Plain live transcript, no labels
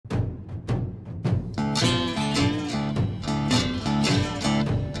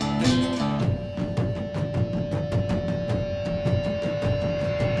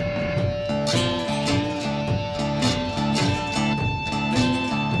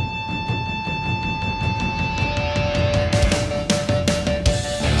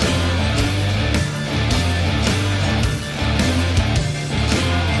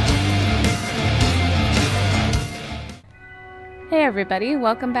everybody.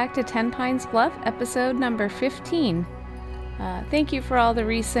 Welcome back to Tenpines Bluff, episode number 15. Thank you for all the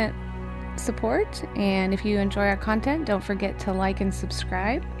recent support, and if you enjoy our content, don't forget to like and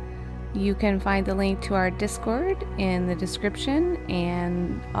subscribe. You can find the link to our Discord in the description,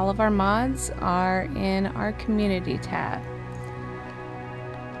 and all of our mods are in our community tab.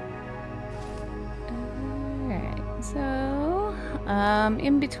 Alright, so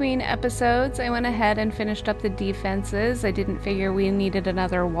in between episodes, I went ahead and finished up the defenses. I didn't figure we needed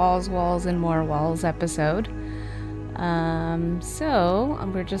another walls, and more walls episode. So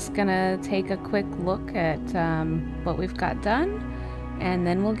we're just gonna take a quick look at what we've got done, and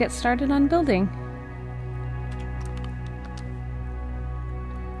then we'll get started on building.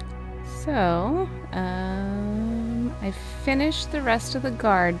 So, I finished the rest of the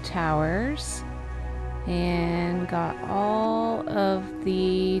guard towers and got all of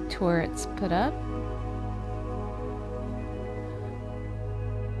the turrets put up.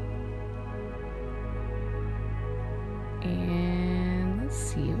 And let's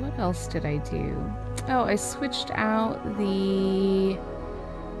see, what else did I do? Oh, I switched out the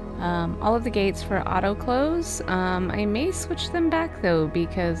all of the gates for auto close. I may switch them back though,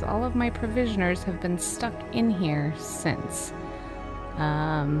 because all of my provisioners have been stuck in here since.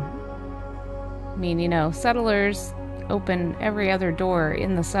 I mean, you know, settlers open every other door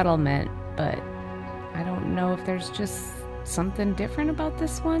in the settlement, but I don't know if there's just something different about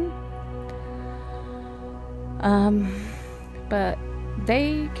this one. But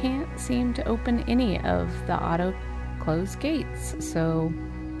they can't seem to open any of the auto close gates, so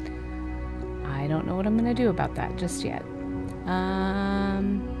I don't know what I'm gonna do about that just yet.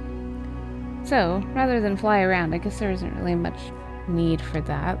 So rather than fly around, I guess there isn't really much need for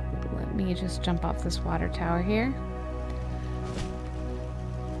that. Let me just jump off this water tower here.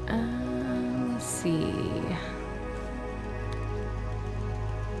 Let's see.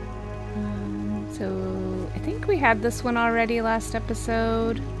 So I think we had this one already last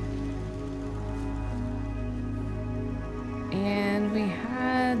episode. And we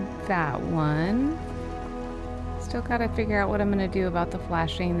had that one. Still gotta figure out what I'm gonna do about the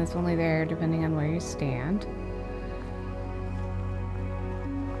flashing that's only there depending on where you stand.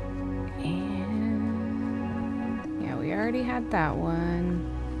 And yeah, we already had that one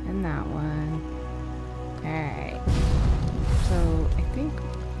and that one. Alright. So I think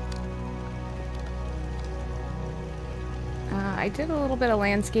I did a little bit of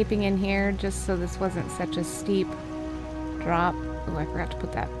landscaping in here just so this wasn't such a steep drop. Oh, I forgot to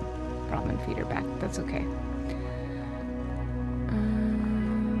put that ramen feeder back. That's okay.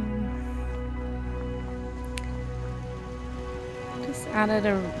 Just added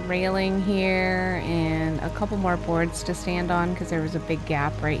a railing here and a couple more boards to stand on because there was a big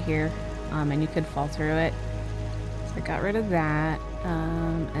gap right here, and you could fall through it. So I got rid of that.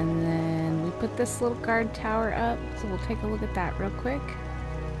 And then we put this little guard tower up, so we'll take a look at that real quick.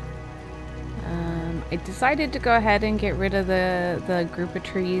 I decided to go ahead and get rid of the group of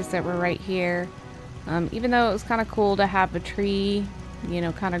trees that were right here. Even though it was kind of cool to have a tree, you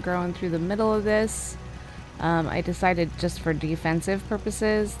know, kind of growing through the middle of this, I decided just for defensive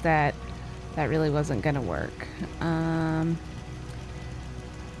purposes that really wasn't going to work.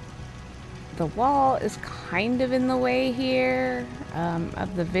 The wall is kind of in the way here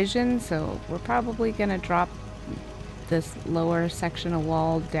of the vision, so we're probably going to drop this lower section of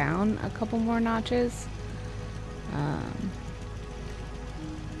wall down a couple more notches.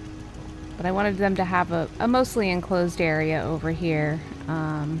 But I wanted them to have a mostly enclosed area over here,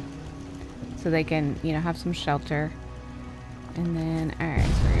 so they can, you know, have some shelter. And then, alright,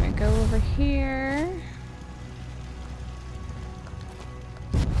 so we're going to go over here.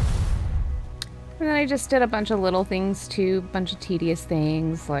 And then I just did a bunch of little things too, a bunch of tedious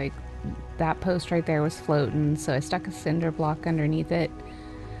things, like that post right there was floating, so I stuck a cinder block underneath it.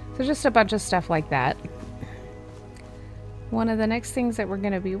 So just a bunch of stuff like that. One of the next things that we're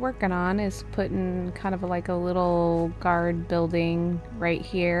going to be working on is putting kind of like a little guard building right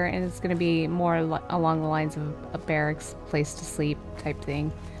here, and it's going to be more along the lines of a barracks, place to sleep type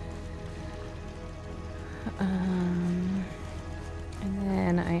thing. And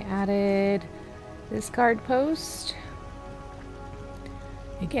then I added this guard post.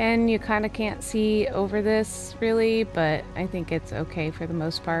 Again, you kind of can't see over this really, but I think it's okay for the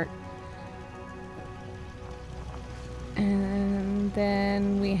most part. And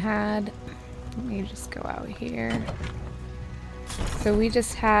then we had, let me just go out here. So we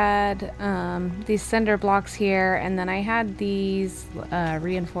just had these cinder blocks here, and then I had these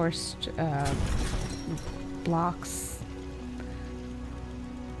reinforced blocks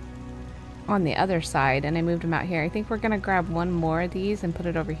on the other side, and I moved them out here. I think we're gonna grab one more of these and put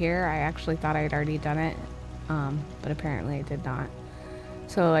it over here. I actually thought I had already done it, but apparently I did not.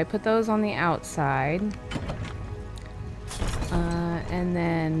 So I put those on the outside, and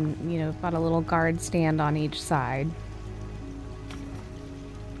then, you know, got a little guard stand on each side.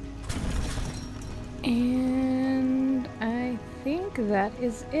 And I think that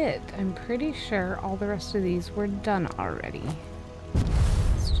is it. I'm pretty sure all the rest of these were done already.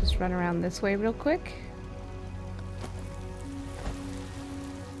 Let's just run around this way real quick.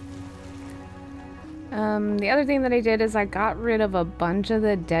 The other thing that I did is I got rid of a bunch of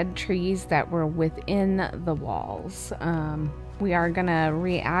the dead trees that were within the walls. We are gonna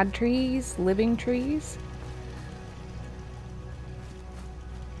re-add trees, living trees.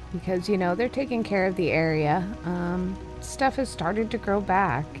 Because, you know, they're taking care of the area. Stuff has started to grow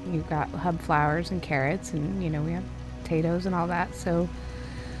back. You've got hub flowers and carrots, and, you know, we have potatoes and all that, so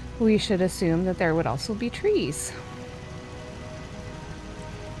we should assume that there would also be trees.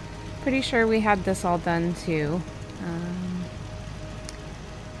 Pretty sure we had this all done too.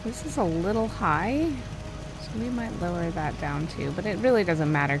 This is a little high, so we might lower that down too, but it really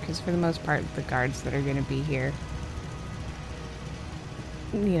doesn't matter because for the most part the guards that are going to be here,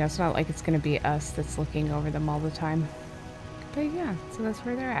 you know, it's not like it's going to be us that's looking over them all the time. But yeah, so that's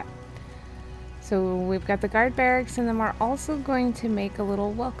where they're at. So we've got the guard barracks, and then we're also going to make a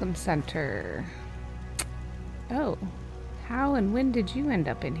little welcome center. Oh, how and when did you end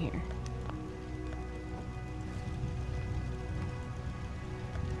up in here?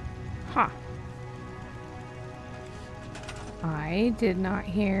 Huh. I did not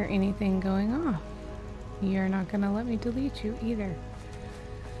hear anything going off. You're not gonna let me delete you either.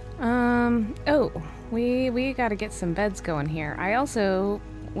 Oh, we gotta get some beds going here. I also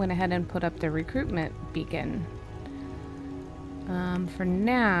went ahead and put up the recruitment beacon. For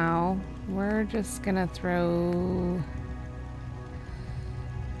now, we're just gonna throw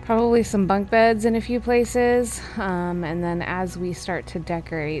probably some bunk beds in a few places, and then as we start to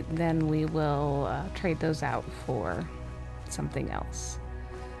decorate, then we will trade those out for something else.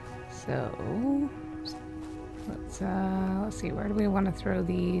 So let's see, where do we want to throw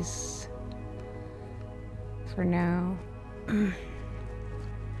these for now?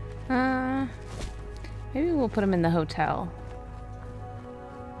 Maybe we'll put them in the hotel.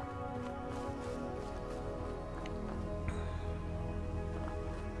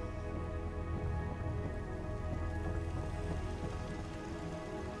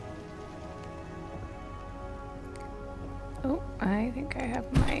 Oh, I think I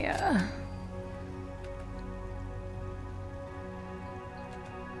have my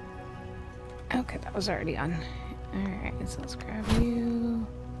okay, that was already on. Alright, so let's grab you.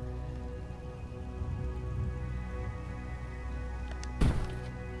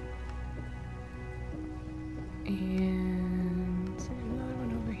 And another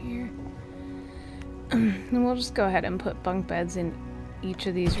one over here. And we'll just go ahead and put bunk beds in each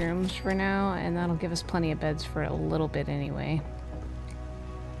of these rooms for now, and that'll give us plenty of beds for a little bit anyway.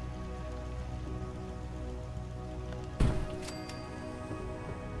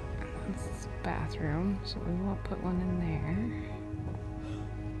 Bathroom, so we won't put one in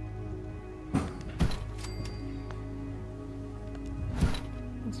there.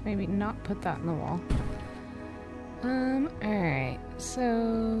 Let's maybe not put that in the wall. Alright, so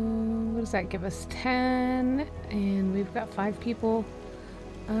what does that give us? 10, and we've got 5 people.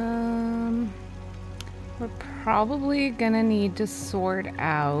 We're probably gonna need to sort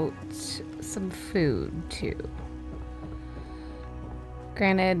out some food too.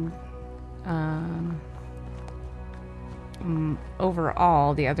 Granted,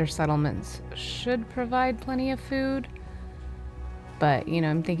 overall, the other settlements should provide plenty of food, but, you know,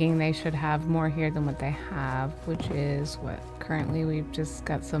 I'm thinking they should have more here than what they have, which is what currently we've just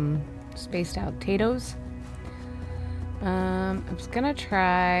got some spaced out potatoes. I was gonna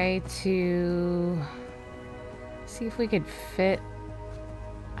try to see if we could fit,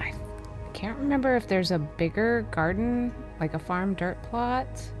 I can't remember if there's a bigger garden, like a farm dirt plot.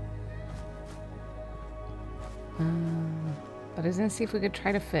 But I was gonna see if we could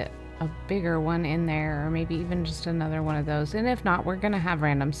try to fit a bigger one in there, or maybe even just another one of those. And if not, we're gonna have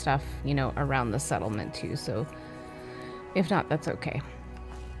random stuff, you know, around the settlement too, so if not, that's okay.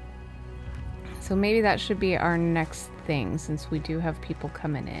 So maybe that should be our next thing, since we do have people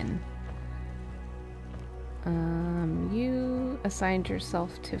coming in. You assigned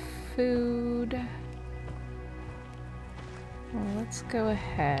yourself to food. Well, let's go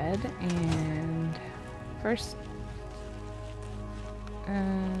ahead and first,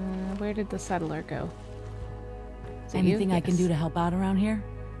 where did the settler go? Anything I can do to help out around here?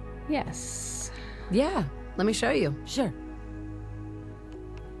 Yes. Yeah, let me show you. Sure.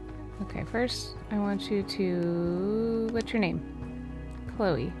 Okay, first I want you to... What's your name?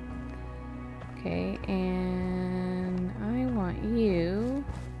 Chloe. Okay, and I want you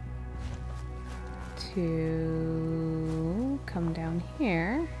to come down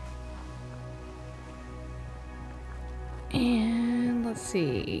here. And let's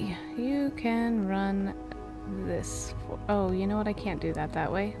see. You can run this. Oh, you know what? I can't do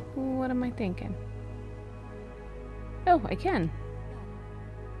that way. What am I thinking? Oh, I can.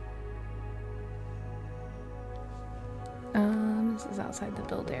 This is outside the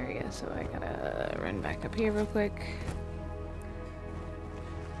build area, so I gotta run back up here real quick.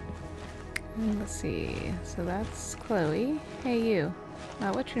 And let's see. So that's Chloe. Hey, you.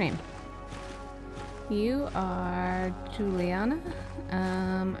 What's your name? You are Juliana.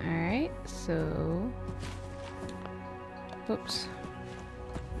 Alright, so... Oops.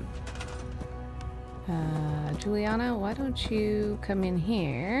 Juliana, why don't you come in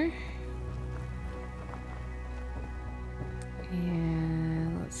here?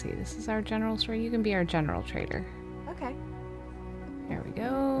 And let's see, this is our general store. You can be our general trader. Okay. There we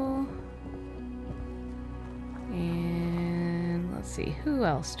go. And let's see, who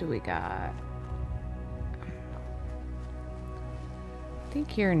else do we got? I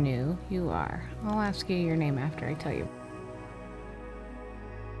think you're new. You are. I'll ask you your name after I tell you.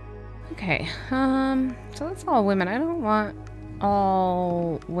 Okay, so it's all women. I don't want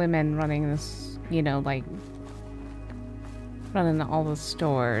all women running this, you know, like, running all the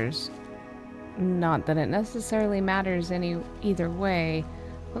stores. Not that it necessarily matters either way.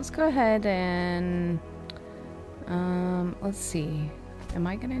 Let's go ahead and, let's see. Am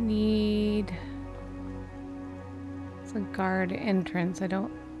I gonna need... It's a guard entrance. I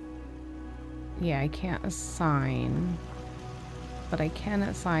don't... Yeah, I can't assign. But I can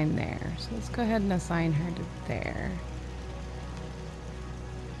assign there. So let's go ahead and assign her to there.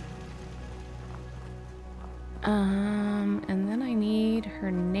 And then I need her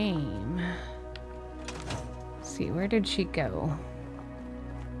name. Let's see, where did she go?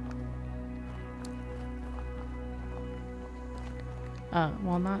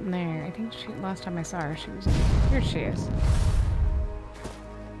 Well, not in there. I think last time I saw her, she was... Here she is.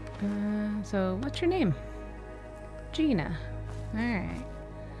 So what's your name? Gina. Alright.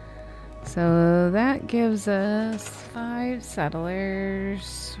 So that gives us 5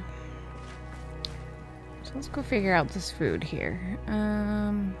 settlers. So let's go figure out this food here.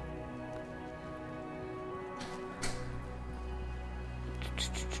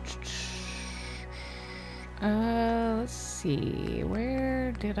 Let's see.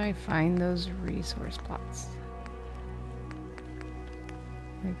 Where did I find those resource plots?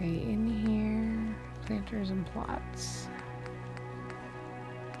 Are they in here? Planters and plots.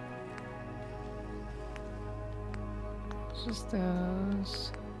 It's just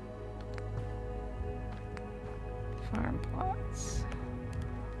those. Farm plots.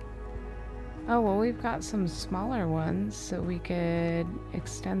 Oh, well, we've got some smaller ones, so we could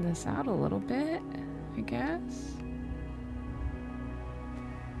extend this out a little bit, I guess.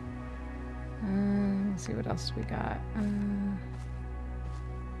 Let's see what else we got.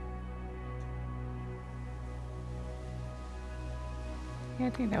 Yeah, I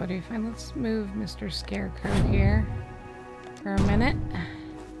think that would be fine. Let's move Mr. Scarecrow here for a minute.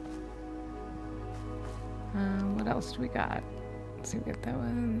 What else do we got? Let's see, we got that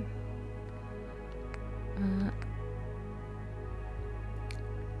one.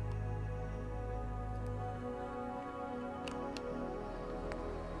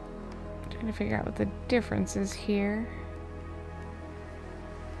 Trying to figure out what the difference is here.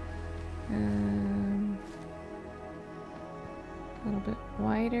 A little bit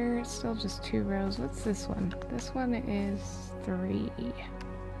wider. It's still just 2 rows. What's this one? This one is 3.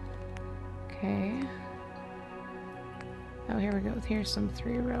 Okay. Oh, here we go. Here's some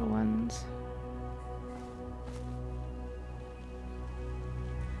 3-row ones.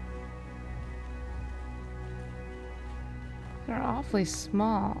 They're awfully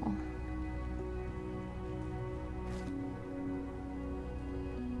small.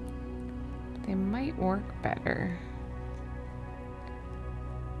 They might work better.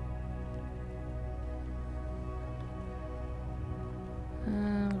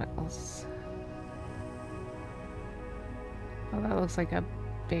 What else? Oh, that looks like a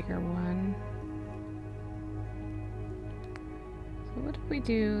bigger one. So what if we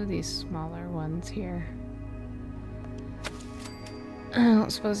do these smaller ones here? I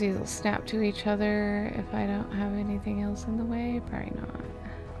don't suppose these will snap to each other if I don't have anything else in the way? Probably not.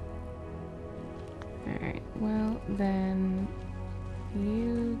 Alright, well then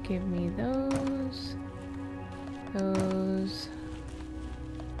You give me those. Those.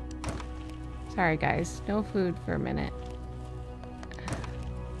 Sorry guys, no food for a minute.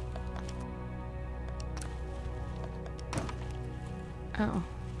 Oh,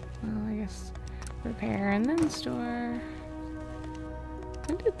 well I guess repair and then store.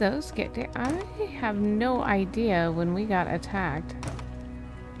 When did those get there? I have no idea when we got attacked.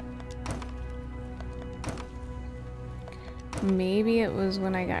 Maybe it was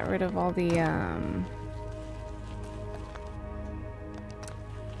when I got rid of all the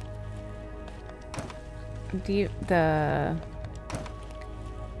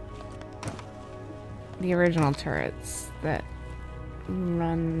original turrets that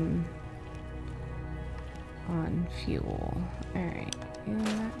run on fuel. Alright, and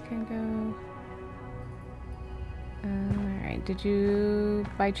that can go. Alright, did you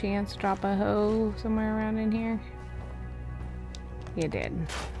by chance drop a hoe somewhere around in here? You did.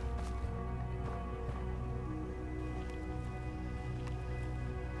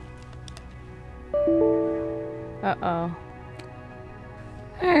 Uh-oh.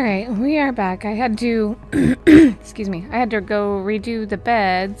 Alright, we are back. I had to excuse me, I had to go redo the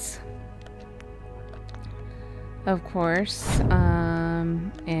beds. Of course.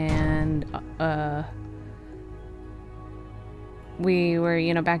 We were,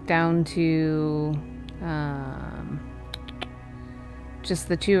 you know, back down to just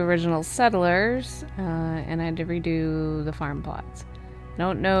the 2 original settlers, and I had to redo the farm plots. I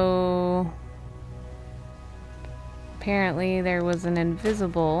don't know. Apparently there was an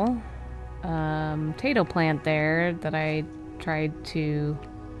invisible potato plant there that I tried to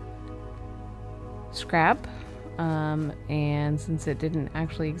scrap, and since it didn't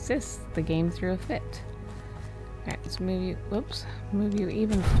actually exist, the game threw a fit. Alright, let's move you, whoops, move you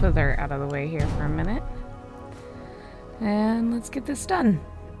even further out of the way here for a minute. And let's get this done.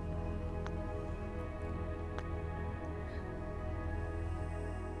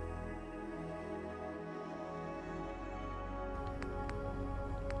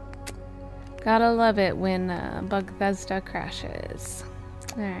 Gotta love it when Bethesda crashes.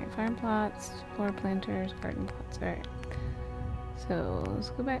 Alright, farm plots, floor planters, garden plots. Alright. So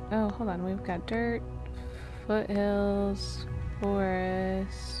let's go back. Oh, hold on. We've got dirt, foothills,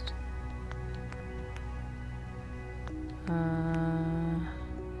 forest.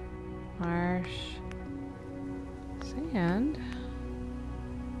 Marsh, sand,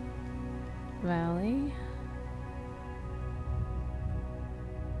 valley,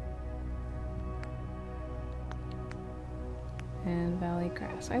 and valley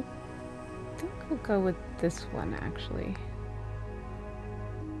grass. I think we'll go with this one actually.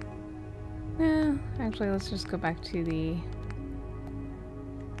 Yeah, actually let's just go back to the...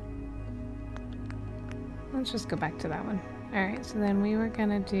 Let's just go back to that one. Alright, so then we were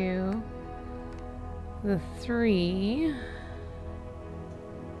gonna do the 3.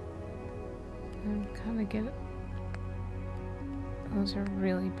 And kind of get it. Those are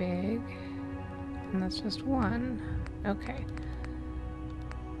really big. And that's just 1. Okay.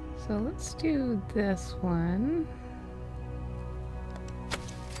 So let's do this one.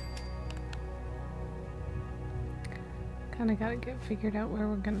 Kind of gotta get figured out where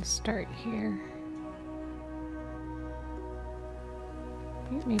we're gonna start here.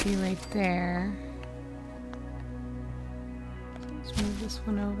 Maybe right there. Let's move this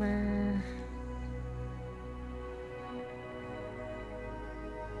one over.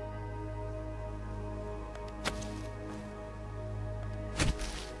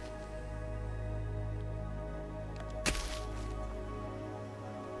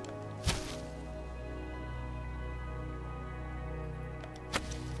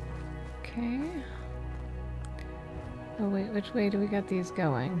 Okay. Oh wait, which way do we got these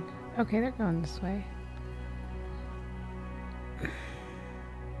going? Okay, they're going this way. It's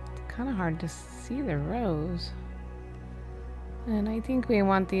kind of hard to see the rows. And I think we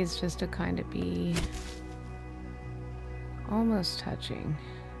want these just to kind of be almost touching.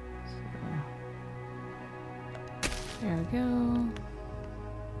 So, there we go.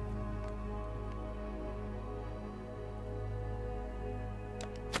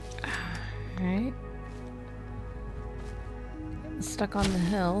 Alright. Stuck on the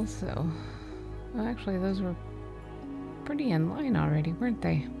hill, so... Well, actually, those were pretty in line already, weren't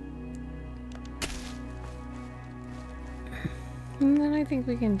they? And then I think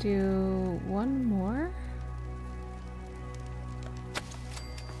we can do one more.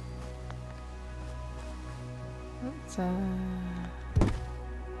 Let's, oh.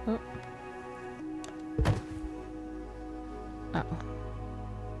 Oh.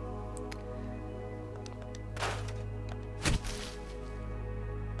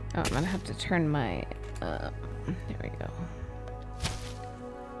 I'm gonna have to turn my, there we go.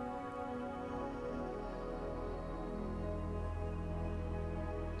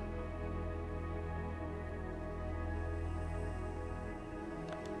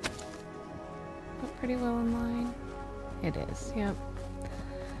 Pretty well in line. It is, yep.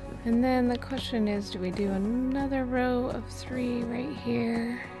 And then the question is, do we do another row of 3 right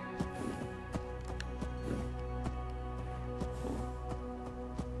here?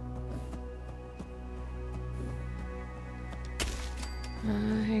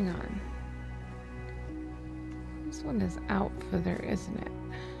 Hang on. This one is out further, isn't it?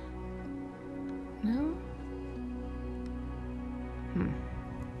 No?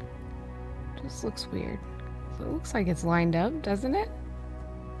 Just looks weird. So it looks like it's lined up, doesn't it?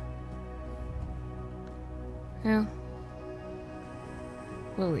 Well,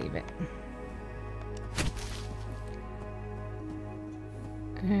 we'll leave it.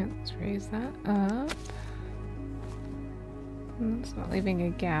 And let's raise that up. It's not leaving a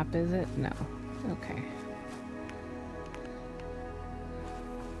gap, is it? No. Okay.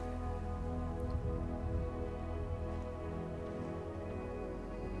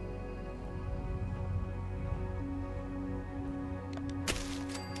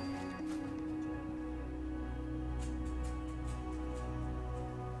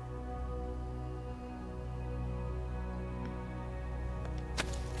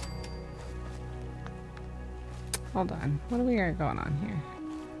 Hold on. What do we got going on here?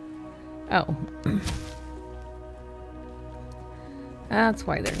 Oh. That's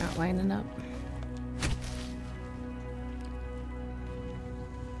why they're not lining up.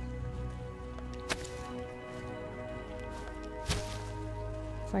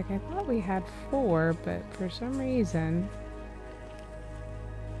 It's like I thought we had 4, but for some reason...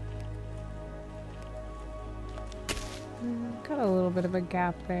 got a little bit of a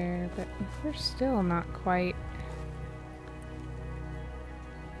gap there, but we're still not quite...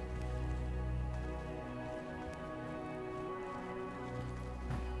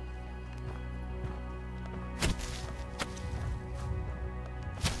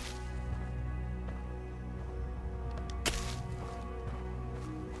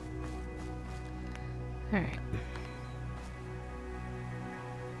 All right.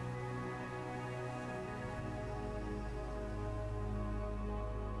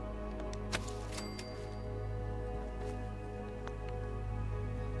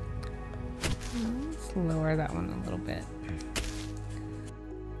 Let's lower that one a little bit.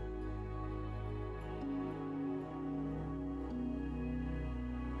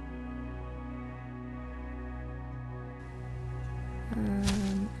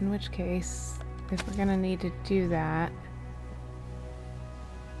 In which case, if we're gonna need to do that,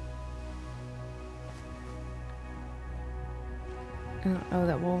 I don't know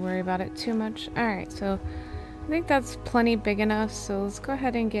that we'll worry about it too much. Alright, so I think that's plenty big enough, so let's go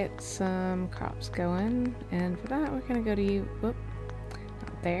ahead and get some crops going. And for that, we're gonna go to whoop,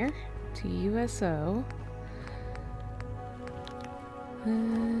 not there, to USO.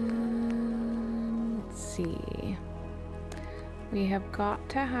 Let's see. We have got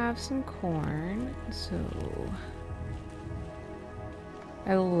to have some corn, so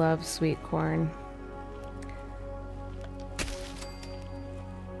I love sweet corn.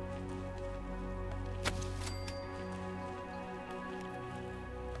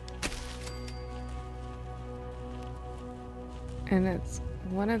 And it's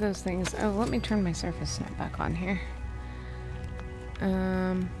one of those things. Oh, let me turn my surface snap back on here.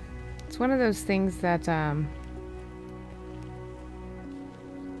 It's one of those things that there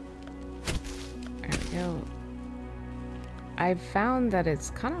we go. I've found that it's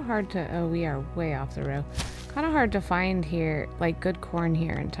kind of hard to, oh, we are way off the road. Kind of hard to find here, like good corn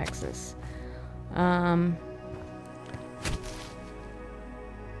here in Texas. And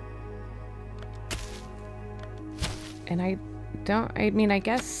I mean, I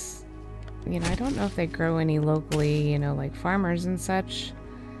guess, you know, I don't know if they grow any locally, you know, like farmers and such.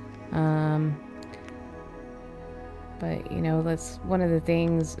 But, you know, that's one of the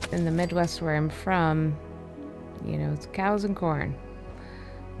things in the Midwest where I'm from, you know, it's cows and corn.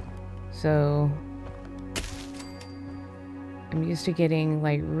 So I'm used to getting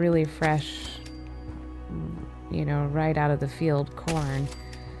like really fresh, you know, right out of the field corn.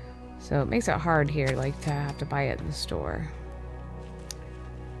 So it makes it hard here, like to have to buy it in the store.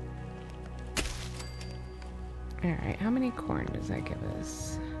 Alright, how many corn does that give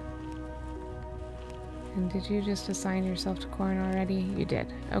us? And did you just assign yourself to corn already? You did.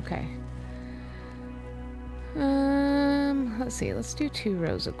 Okay. Let's see. Let's do 2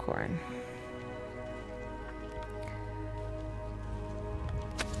 rows of corn.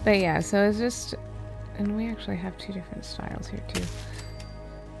 But yeah, so it's just, and we actually have two different styles here too.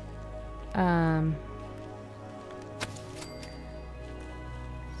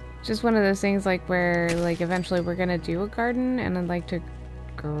 Just one of those things like where like eventually we're gonna do a garden and I'd like to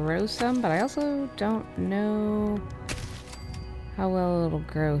grow some, but I also don't know how well it'll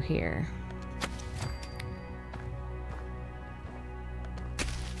grow here.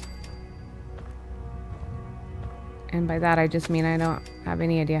 And by that I just mean I don't have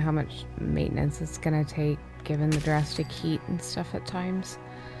any idea how much maintenance it's gonna take given the drastic heat and stuff at times.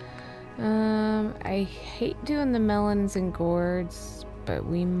 I hate doing the melons and gourds, but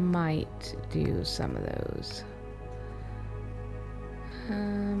we might do some of those.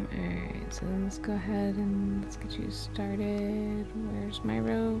 Alright, so then let's go ahead and let's get you started. Where's my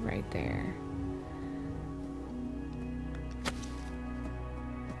row? Right there.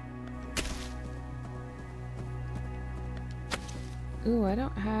 Ooh, I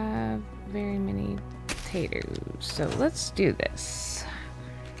don't have very many potatoes, so let's do this.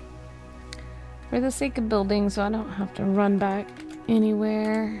 For the sake of building, so I don't have to run back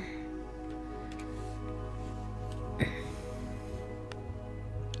anywhere.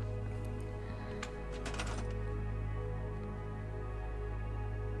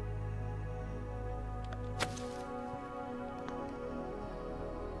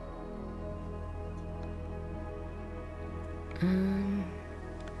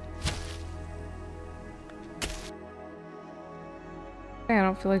 I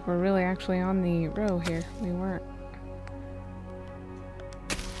don't feel like we're really actually on the row here. We weren't.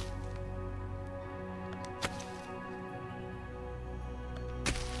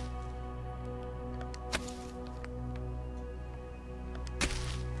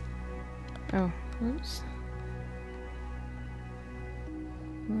 Oh, oops.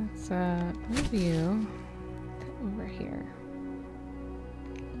 Let's move you over here.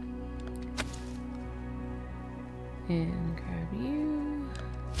 And grab you.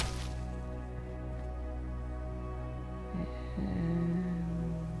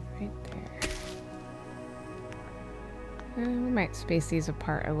 And right there. We might space these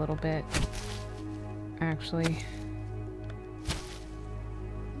apart a little bit, actually.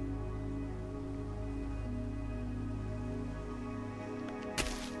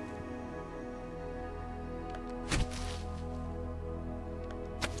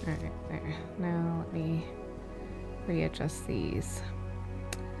 Alright, there. Now let me readjust these.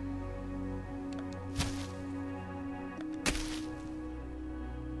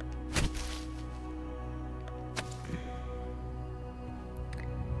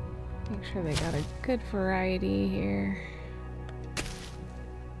 Make sure they got a good variety here.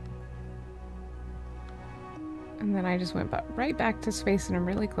 And then I just went right back to spacing them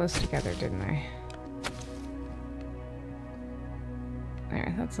really close together, didn't I?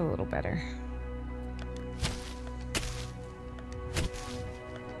 There, that's a little better.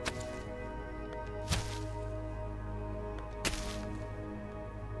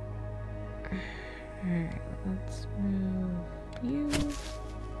 Alright, let's move you.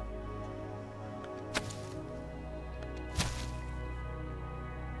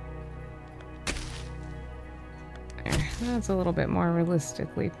 There, that's a little bit more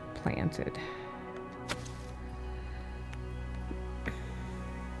realistically planted.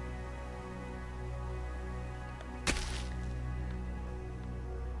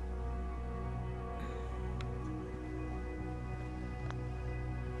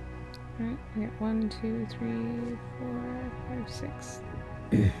 Alright, we got 1, 2, 3, 4, 5, 6.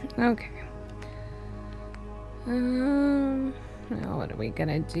 Okay. Now what are we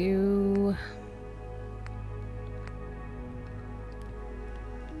gonna do?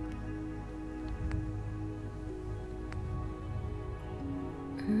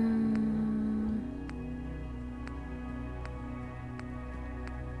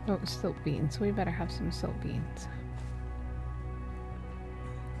 Oh, silt beans. We better have some silt beans.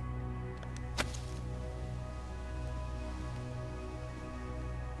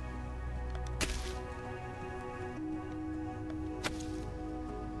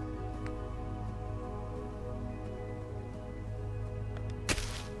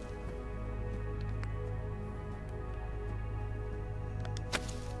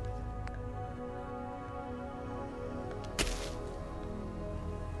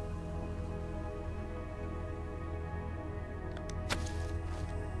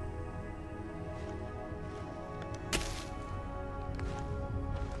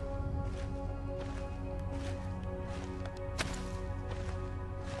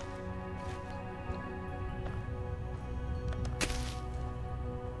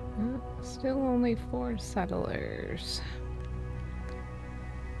 Still only 4 settlers.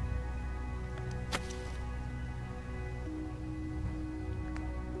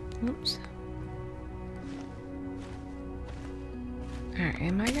 Oops. Alright,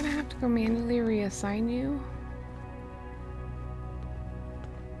 am I gonna have to go manually reassign you?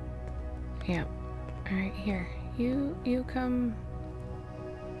 Yep. Alright, here. You come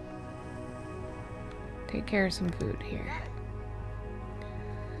take care of some food here.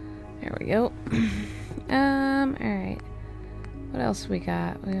 There we go. Alright. What else we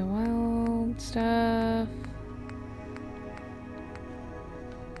got? We got wild stuff.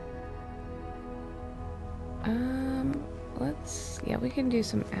 Yeah, we can do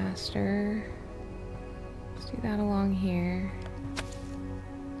some aster. Let's do that along here.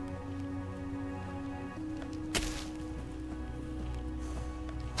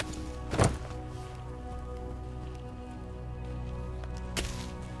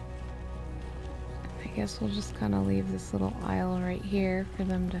 I guess we'll just kind of leave this little aisle right here for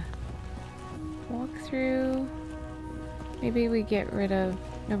them to walk through. Maybe we get rid of...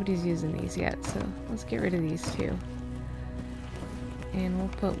 Nobody's using these yet, so let's get rid of these two. And we'll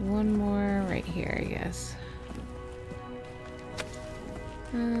put one more right here, I guess.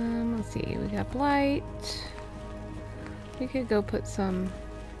 Let's see, we got blight. We could go put some...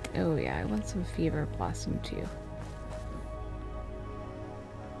 Oh yeah, I want some fever blossom too.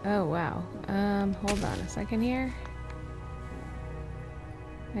 Oh wow. Hold on a second here.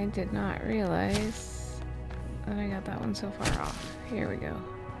 I did not realize that I got that one so far off. Here we go.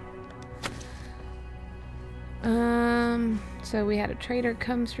 So we had a trader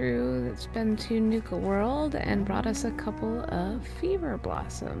come through that's been to Nuka World and brought us a couple of fever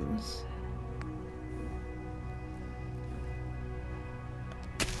blossoms.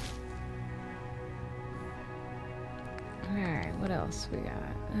 Alright, what else we got?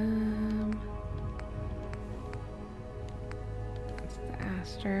 It's the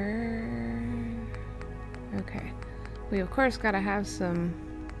aster. Okay. We of course gotta have some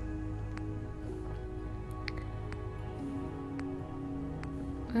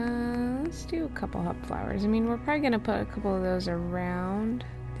let's do a couple hop flowers. I mean, we're probably gonna put a couple of those around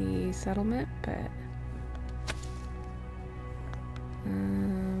the settlement, but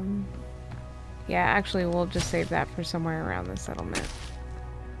yeah, actually we'll just save that for somewhere around the settlement.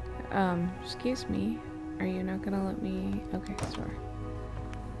 Excuse me. Are you not gonna let me? Okay, sure.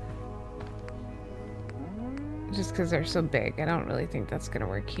 Just because they're so big, I don't really think that's gonna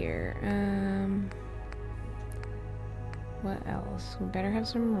work here. What else? We better have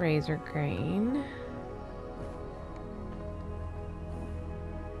some razor grain.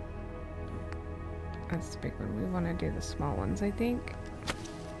 That's the big one. We want to do the small ones, I think.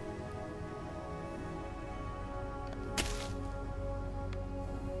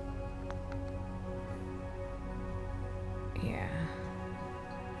 Yeah.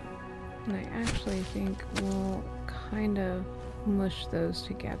 And I actually think we'll kind of mush those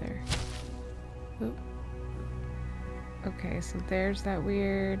together. Oop. Okay, so there's that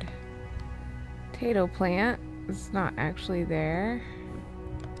weird potato plant. It's not actually there.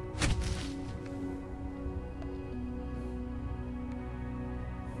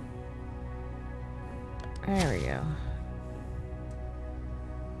 There we go.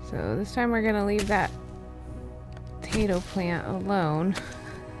 So this time we're gonna leave that potato plant alone.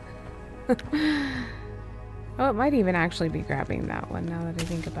 Oh, it might even actually be grabbing that one now that I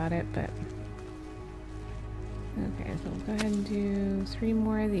think about it, but... Okay, so we'll go ahead and do 3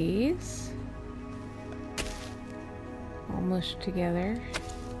 more of these. All mushed together.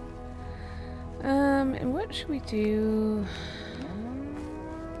 And what should we do?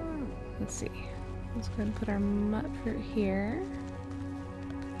 Let's see. Let's go ahead and put our mutt fruit here.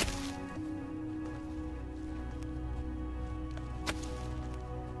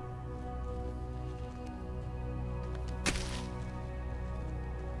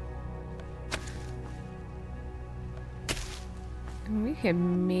 We could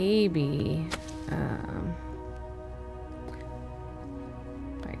maybe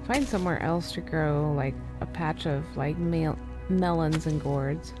like find somewhere else to grow like a patch of like melons and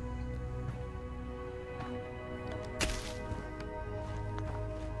gourds.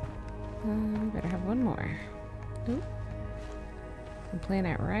 Better have one more. Oop. I'm playing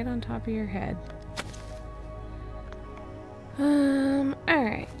it right on top of your head.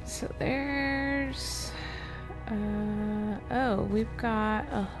 Alright, so there's oh, we've got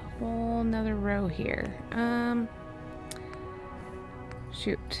a whole nother row here.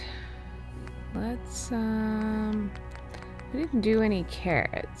 Shoot. Let's, we didn't do any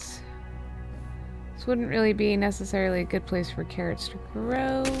carrots. This wouldn't really be necessarily a good place for carrots to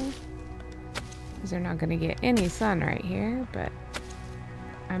grow, because they're not going to get any sun right here, but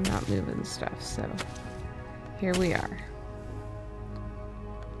I'm not moving stuff, so here we are.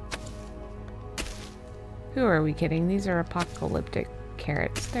 Who are we kidding? These are apocalyptic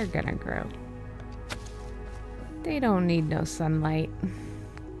carrots. They're gonna grow. They don't need no sunlight.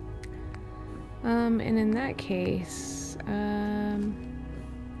 And in that case,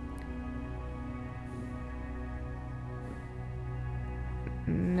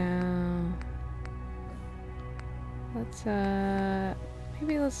 no. Let's,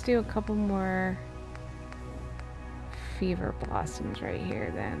 maybe let's do a couple more fever blossoms right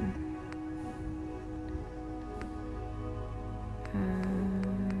here then.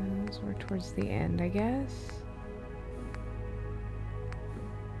 So we're towards the end, I guess.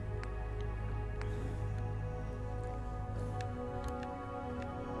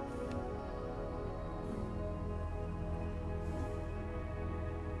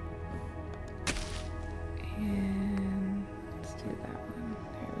 And let's do that one.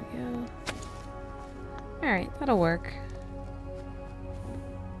 There we go. Alright, that'll work.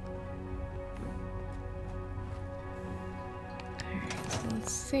 Alright, so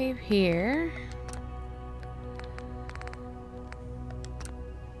let's save here.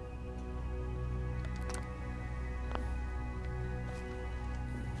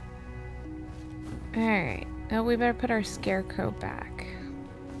 Alright, now we better put our scarecrow back.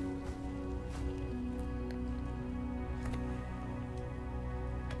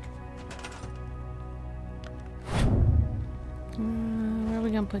 Where are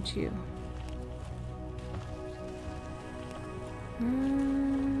we gonna put you?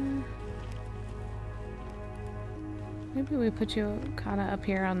 Maybe we put you kind of up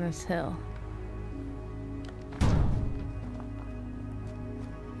here on this hill.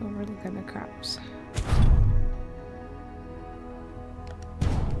 Overlooking the crops.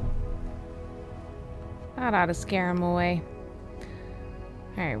 That ought to scare him away.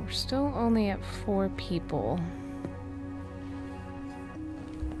 Alright, we're still only at 4 people.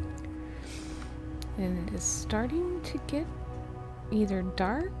 And it is starting to get either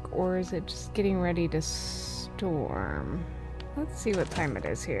dark or is it just getting ready to storm? Let's see what time it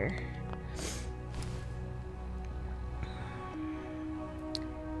is here.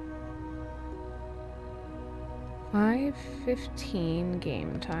 $5:15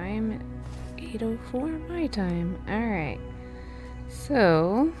 game time, 8:04 my time. Alright,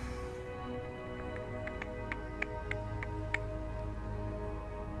 so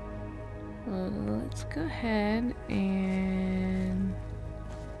let's go ahead and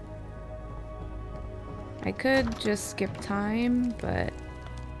I could just skip time, but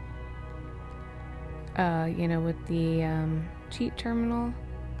you know, with the cheat terminal.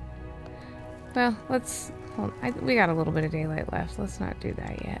 Well, let's hold. We got a little bit of daylight left. Let's not do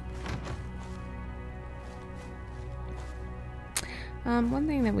that yet. One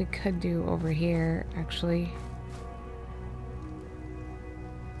thing that we could do over here, actually,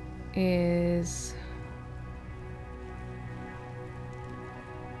 is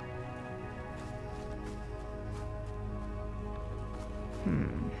I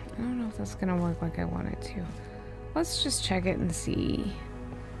don't know if that's gonna work like I want it to. Let's just check it and see.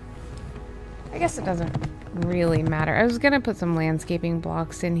 I guess it doesn't really matter. I was gonna put some landscaping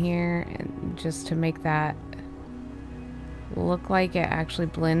blocks in here and just to make that look like it actually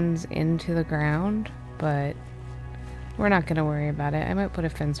blends into the ground, but we're not gonna worry about it. I might put a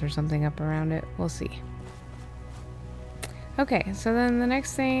fence or something up around it. We'll see. Okay, so then the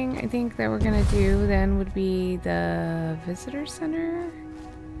next thing I think that we're gonna do then would be the visitor center,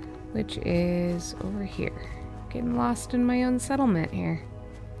 which is over here. Getting lost in my own settlement here.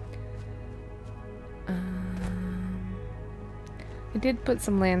 I did put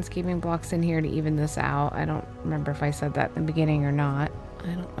some landscaping blocks in here to even this out. I don't remember if I said that in the beginning or not. I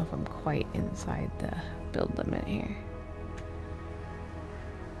don't know if I'm quite inside the build limit here.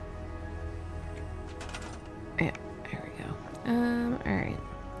 Yeah, there we go. Alright.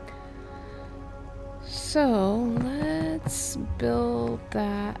 So, let's build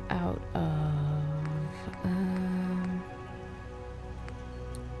that out of...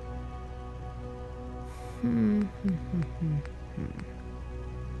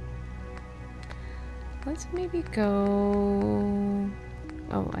 Let's maybe go...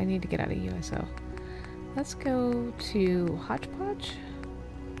 Oh, I need to get out of USO. Let's go to Hodgepodge.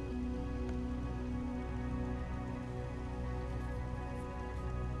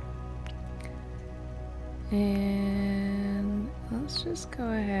 And let's just go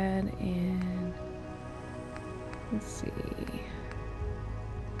ahead and... Let's see...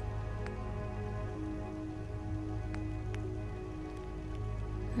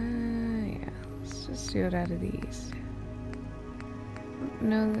 yeah, let's just do it out of these.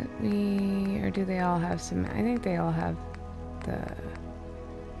 Know that we, or do they all have some? I think they all have the,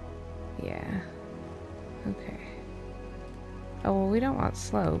 yeah. Okay. Oh, well, we don't want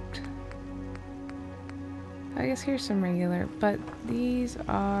sloped. I guess here's some regular, but these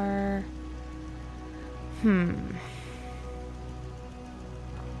are... Did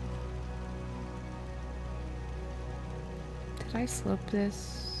I slope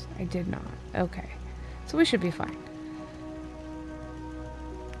this? I did not. Okay. So we should be fine.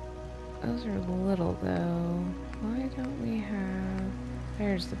 Those are little, though. Why don't we have...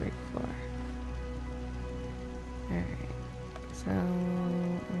 There's the big floor. Alright. So, I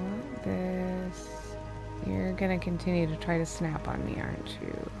want this... You're gonna continue to try to snap on me, aren't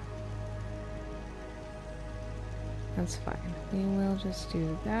you? That's fine. We will just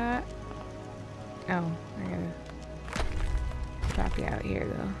do that. Oh, I gotta drop you out here,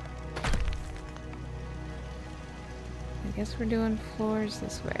 though. I guess we're doing floors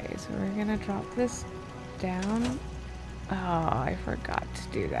this way, so we're gonna drop this down. Oh, I forgot to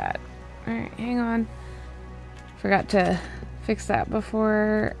do that. Alright, hang on. Forgot to fix that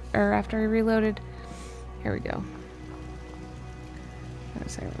before, or after I reloaded. Here we go.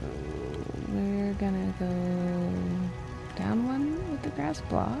 So we're gonna go down one with the grass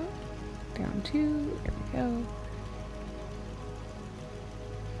block, down two, there we go.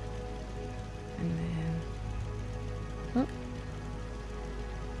 And then, oh,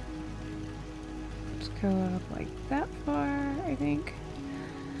 let's go up like that far, I think.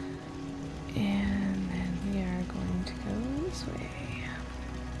 And then we are going to go this way.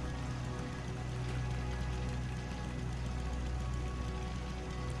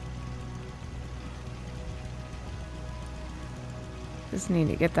 Just need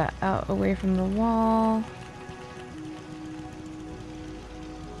to get that out away from the wall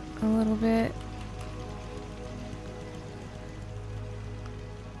a little bit.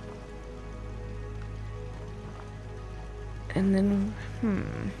 And then,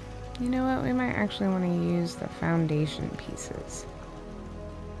 you know what? We might actually want to use the foundation pieces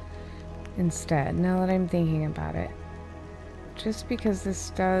instead, now that I'm thinking about it. Just because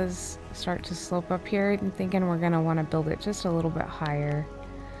this does start to slope up here, I'm thinking we're going to want to build it just a little bit higher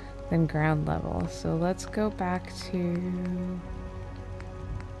than ground level. So let's go back to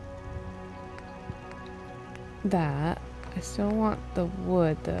that. I still want the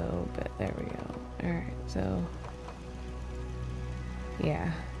wood though, but there we go. Alright, so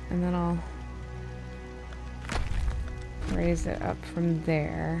yeah, and then I'll raise it up from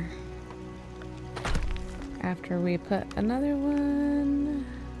there. After we put another one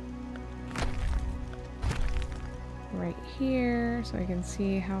right here, so I can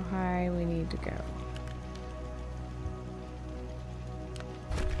see how high we need to go.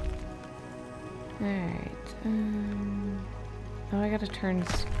 Alright, oh, I gotta turn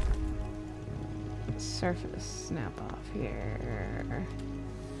surface snap off here.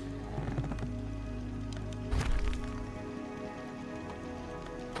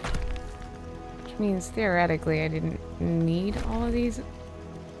 Means theoretically I didn't need all of these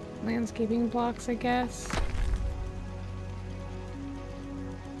landscaping blocks, I guess.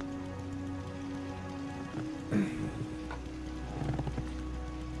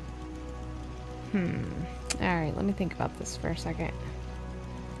 Alright, let me think about this for a second.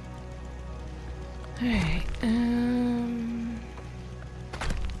 Alright, I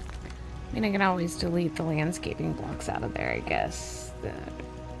mean, I can always delete the landscaping blocks out of there, I guess.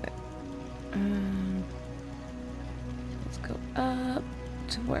 Let's go up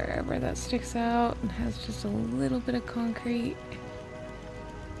to wherever that sticks out and has just a little bit of concrete.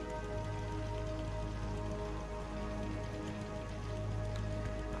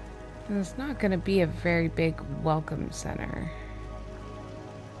 And it's not going to be a very big welcome center.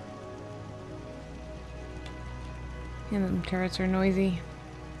 And them turrets are noisy.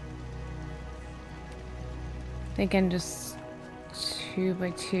 Thinking just 2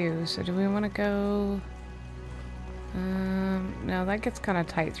 by 2. So do we want to go? No, that gets kind of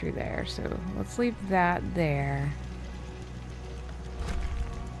tight through there. So let's leave that there.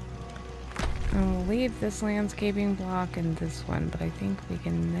 And we'll leave this landscaping block and this one, but I think we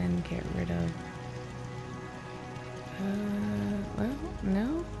can then get rid of... well,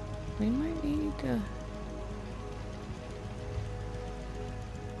 no. We might need to...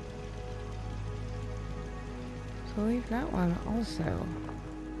 So leave that one also.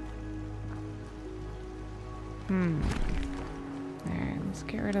 Alright, let's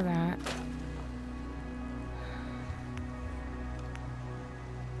get rid of that.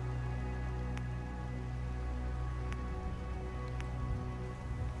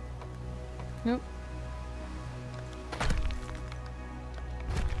 Nope.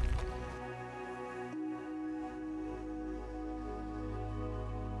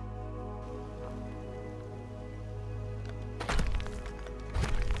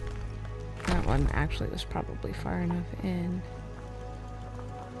 one actually was probably far enough in.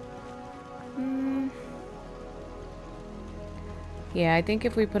 Yeah, I think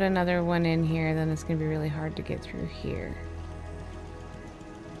if we put another one in here, then it's going to be really hard to get through here.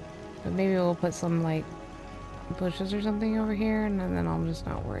 But maybe we'll put some, like, bushes or something over here, and then I'll just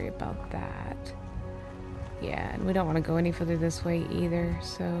not worry about that. Yeah, and we don't want to go any further this way either,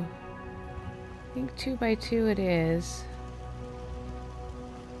 so I think 2 by 2 it is.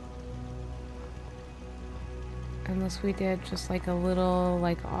 Unless we did just like a little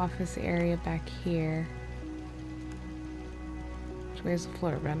like office area back here. Which way is the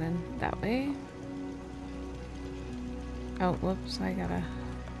floor running? That way? Oh, whoops, I gotta...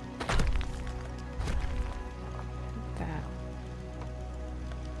 that.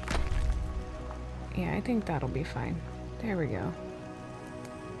 Yeah, I think that'll be fine. There we go.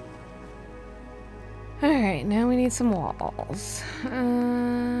 Alright, now we need some walls.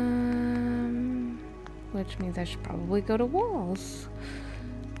 Which means I should probably go to walls.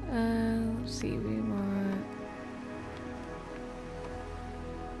 Let's see, we want...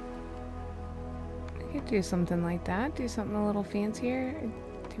 I could do something like that. Do something a little fancier.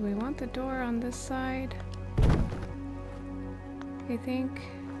 Do we want the door on this side? I think.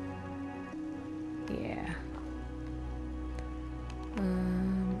 Yeah.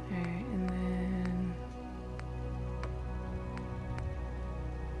 Alright, and then...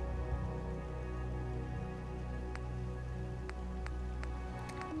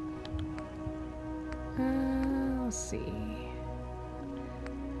 let's see.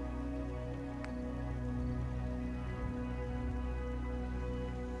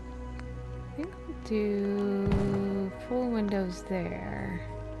 I think we'll do full windows there.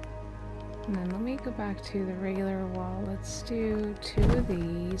 And then let me go back to the regular wall. Let's do 2 of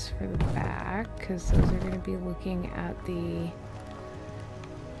these for the back, because those are going to be looking at the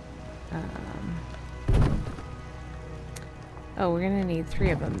oh, we're going to need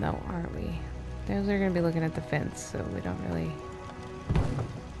 3 of them though, aren't we? Those are going to be looking at the fence, so we don't really...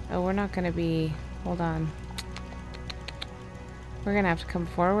 Oh, we're not going to be... Hold on. We're going to have to come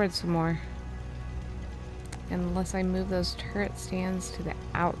forward some more. Unless I move those turret stands to the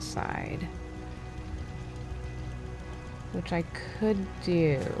outside. Which I could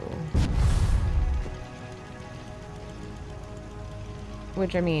do.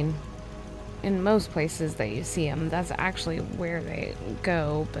 Which, I mean, in most places that you see them, that's actually where they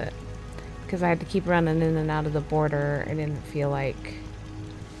go, but because I had to keep running in and out of the border, I didn't feel like...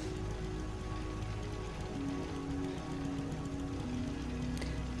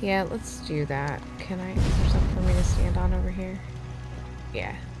 Yeah, let's do that. Can I... Is there something for me to stand on over here?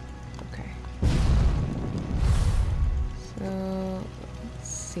 Yeah. Okay. So, let's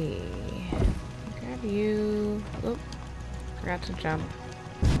see. Grab you... Oop. Forgot to jump.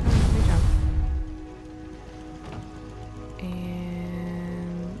 Oh, let me jump.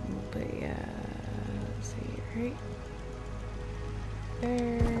 And... But yeah... Let's see, right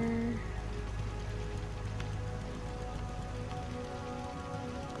there...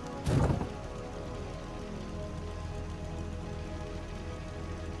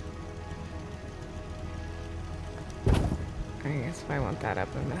 I guess if I want that up,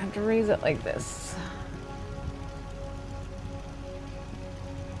 I'm gonna have to raise it like this.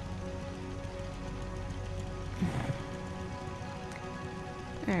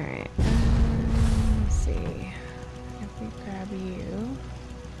 Alright, let's see. If we grab you.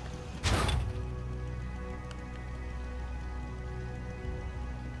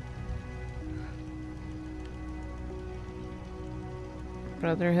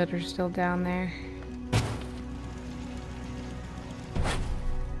 Brotherhood are still down there.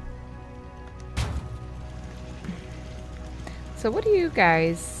 So what do you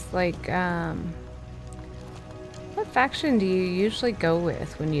guys, like, what faction do you usually go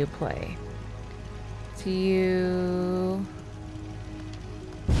with when you play? Do you...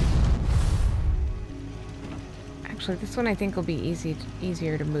 Actually, this one I think will be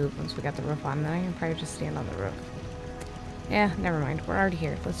easier to move once we got the roof on. Then I can probably just stand on the roof. Yeah, never mind. We're already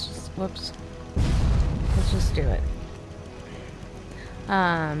here. Let's just, whoops. Let's just do it.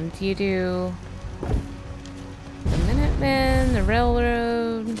 Do you do... the Minutemen, the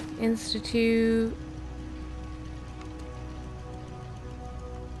Railroad Institute.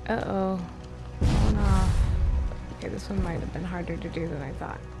 Uh-oh. Falling off. Okay, this one might have been harder to do than I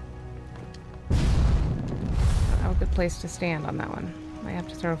thought. Oh, good place to stand on that one. Might have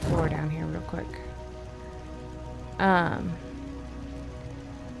to throw a floor down here real quick.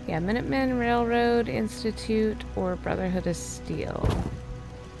 Yeah, Minutemen, Railroad Institute, or Brotherhood of Steel.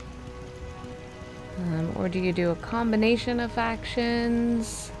 Or do you do a combination of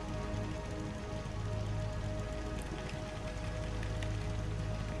factions?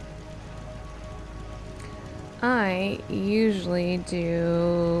 I usually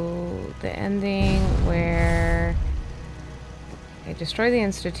do the ending where I destroy the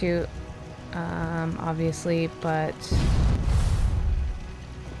Institute, obviously, but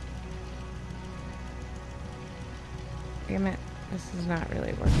damn it, this is not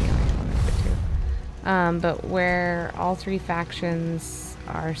really working like I wanted it to. But where all three factions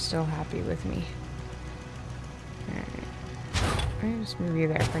are still happy with me. Alright. I'll just move you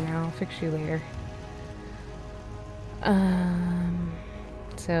there for now. I'll fix you later.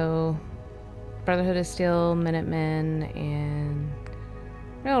 So Brotherhood of Steel, Minutemen, and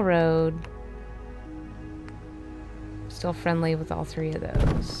Railroad. Still friendly with all three of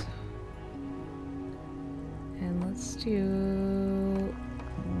those. And let's do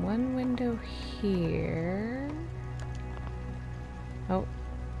one window here. Oh.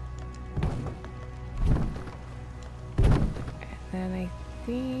 And then I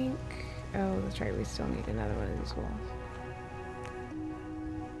think... Oh, that's right, we still need another one of these walls.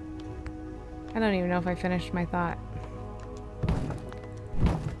 I don't even know if I finished my thought.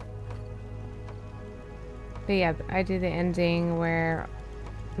 But yeah, I do the ending where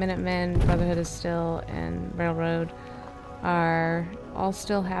Minutemen, Brotherhood of Steel, and Railroad are all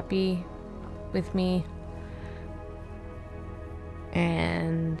still happy with me.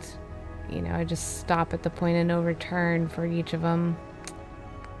 And, you know, I just stop at the point of no return for each of them.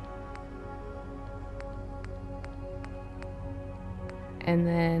 And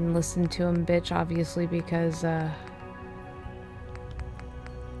then listen to them bitch, obviously, because I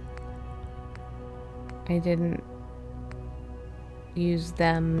didn't use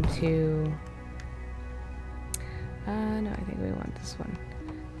them to... no, I think we want this one.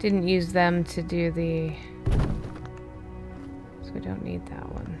 Didn't use them to do the... So we don't need that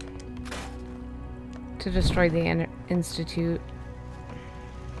one. To destroy the Institute.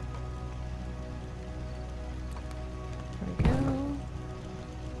 There we go.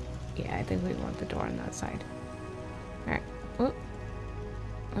 Yeah, I think we want the door on that side. Alright. Whoop.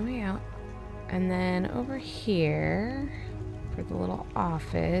 Let me out. And then over here, for the little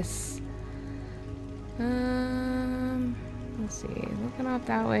office, let's see, looking off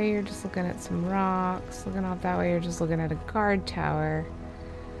that way, you're just looking at some rocks. Looking off that way, you're just looking at a guard tower.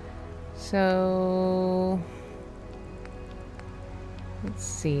 So, let's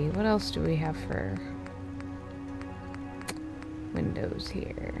see, what else do we have for windows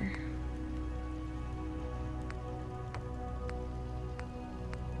here?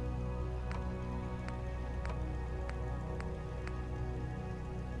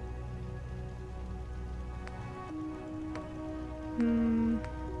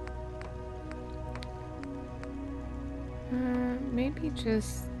 Maybe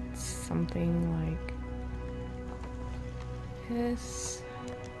just something like this.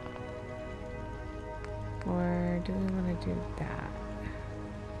 Or do we want to do that?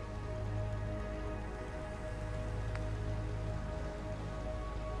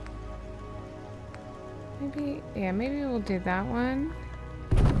 Maybe, yeah, maybe we'll do that one.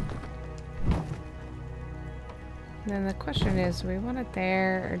 And then the question is, do we want it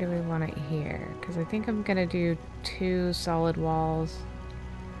there or do we want it here? Because I think I'm going to do 2 solid walls.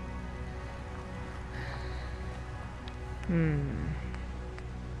 I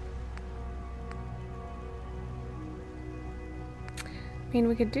mean,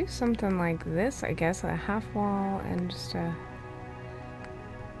 we could do something like this, I guess, a half wall and just a...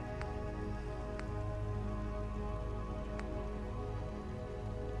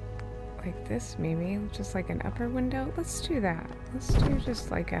 like this, maybe, just like an upper window. Let's do that. Let's do just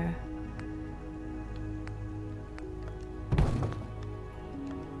like a...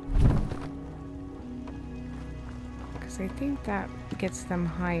 because I think that gets them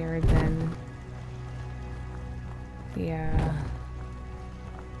higher than the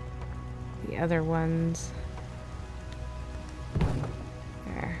other ones.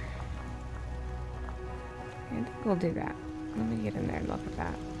 There. I think we'll do that. Let me get in there and look at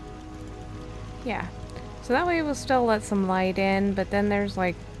that. Yeah, so that way we'll still let some light in, but then there's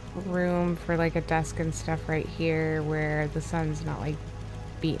like room for like a desk and stuff right here where the sun's not like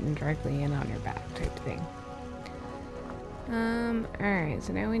beating directly in on your back type thing. Alright,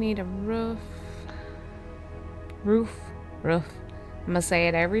 so now we need a roof. Roof. I'm gonna say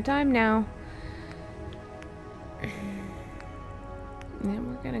it every time now. Then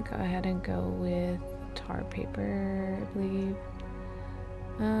we're gonna go ahead and go with tar paper, I believe.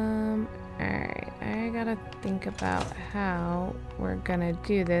 Alright, I gotta think about how we're gonna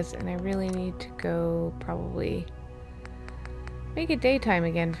do this, and I really need to go probably make it daytime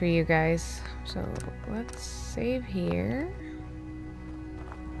again for you guys. So let's save here.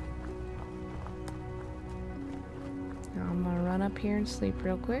 run up here and sleep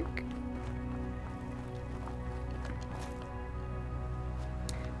real quick.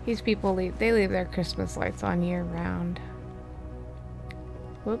 These people leave their Christmas lights on year round.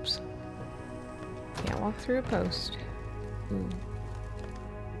 Whoops. Can't walk through a post. Ooh.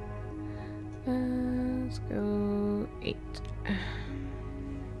 Let's go 8.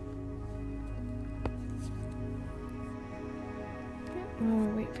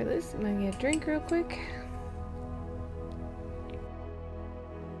 I'll wait for this. I'm gonna get a drink real quick.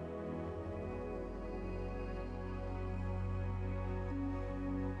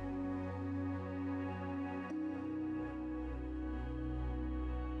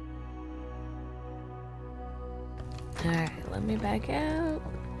 Alright, let me back out.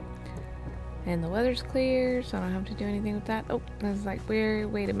 And the weather's clear, so I don't have to do anything with that. Oh, I was like,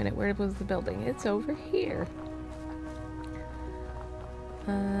 wait a minute, where was the building? It's over here.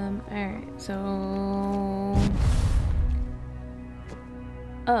 Alright, so...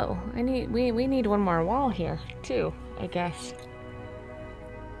 Oh, we need one more wall here, too, I guess.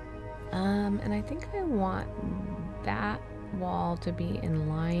 And I think I want that wall to be in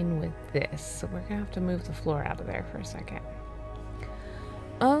line with this, so we're gonna have to move the floor out of there for a second.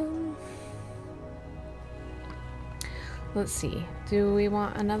 Let's see. Do we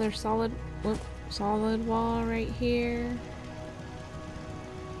want another solid wall right here?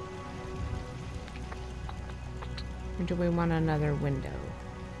 Or do we want another window?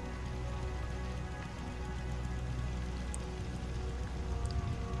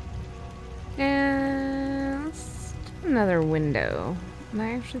 And let's do another window. And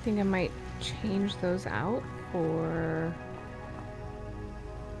I actually think I might change those out for...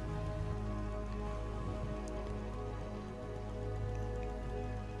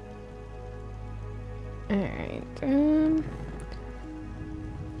 Alright,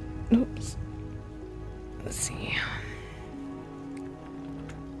 oops. Let's see.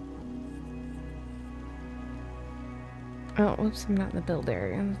 Oh, whoops, I'm not in the build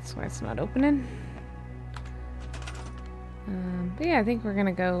area. That's why it's not opening. But yeah, I think we're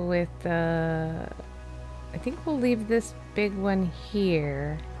gonna go with I think we'll leave this big one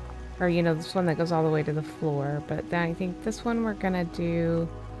here. Or, you know, this one that goes all the way to the floor. But then I think this one we're gonna do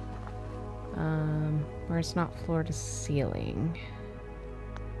where it's not floor to ceiling.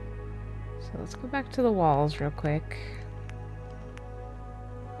 So let's go back to the walls real quick.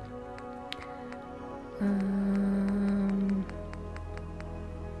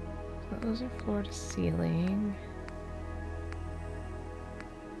 So those are floor to ceiling.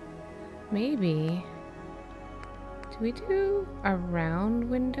 Maybe. Do we do a round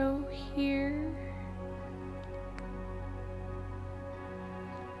window here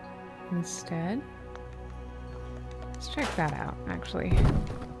instead? Let's check that out, actually.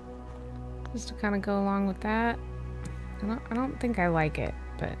 Just to kind of go along with that. I don't think I like it,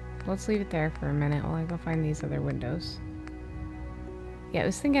 but let's leave it there for a minute while I go find these other windows. Yeah, I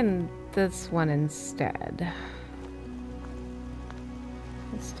was thinking this one instead.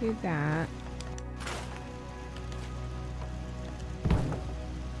 Let's do that.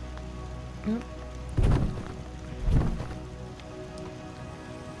 Oop.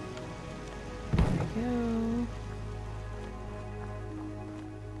 There we go.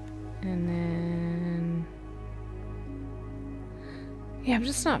 And then... yeah, I'm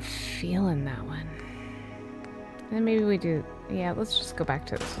just not feeling that one. And then maybe we do... yeah, let's just go back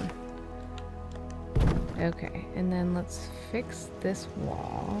to this one. Okay, and then let's fix this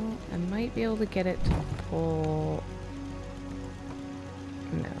wall. I might be able to get it to pull...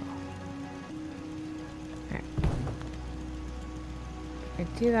 no. Alright. If I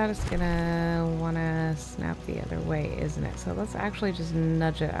do that, it's gonna wanna snap the other way, isn't it? So let's actually just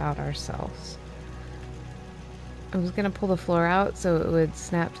nudge it out ourselves. I was gonna pull the floor out so it would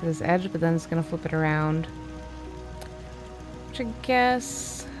snap to this edge, but then it's gonna flip it around. Which I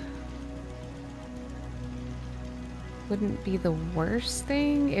guess wouldn't be the worst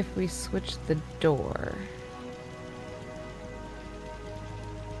thing if we switched the door.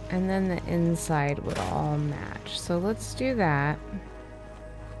 And then the inside would all match. So let's do that.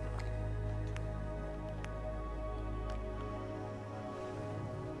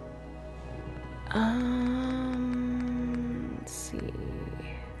 Let's see.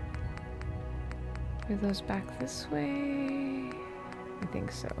 Are those back this way? I think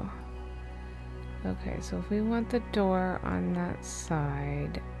so. Okay, so if we want the door on that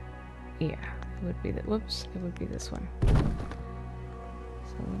side, yeah, it would be the, whoops, it would be this one.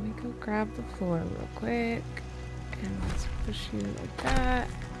 So let me go grab the floor real quick, and let's push you like that.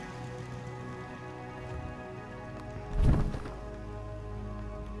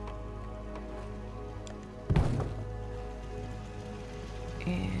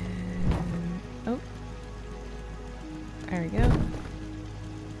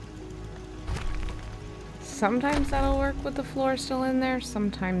 sometimes that'll work with the floor still in there,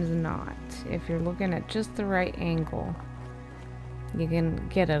 sometimes not. If you're looking at just the right angle, you can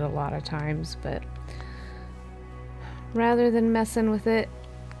get it a lot of times, but rather than messing with it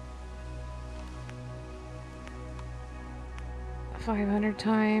 500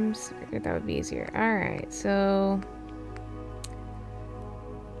 times, I figured that would be easier. Alright, so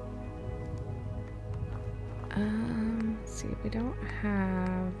let's see, we don't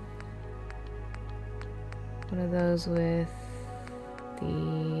have one of those with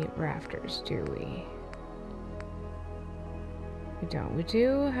the rafters, do we? We don't. We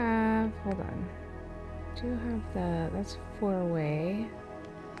do have, hold on. We do have that's 4-way.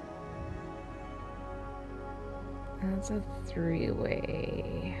 That's a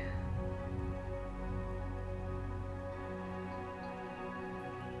 3-way.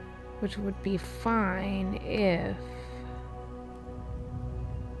 Which would be fine if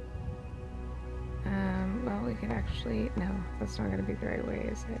well, we could actually, no, that's not gonna be the right way,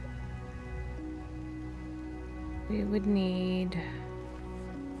 is it? We would need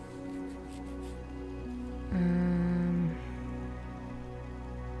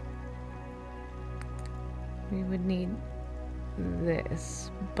we would need this,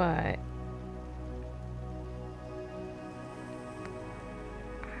 but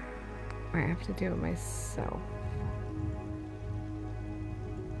I have to do it myself.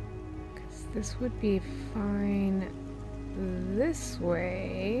 Because this would be fine this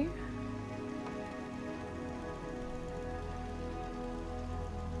way.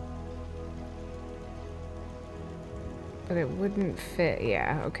 But it wouldn't fit.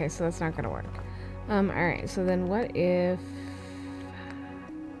 Yeah, okay, so that's not gonna work. Alright, so then what if...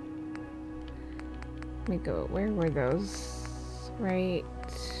 Let me go, where were those? Right...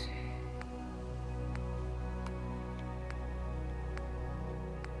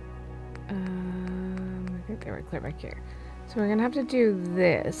 I think they were clear back here. So we're gonna have to do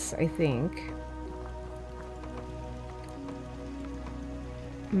this, I think.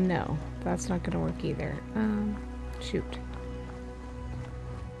 No, that's not gonna work either. Shoot.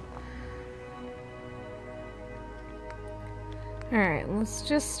 Alright, let's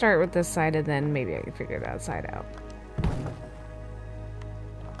just start with this side and then maybe I can figure that side out.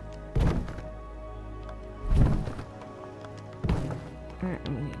 Alright,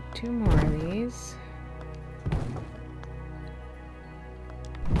 we need 2 more of these.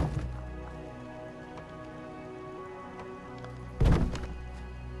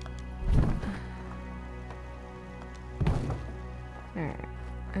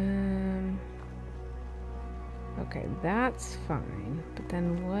 Okay, that's fine, but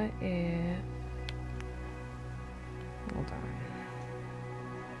then what if... Hold on.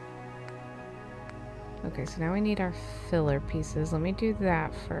 Okay, so now we need our filler pieces. Let me do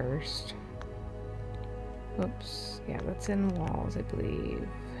that first. Oops. Yeah, that's in walls, I believe.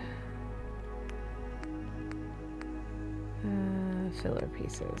 Filler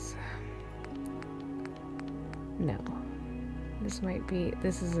pieces. No. This might be...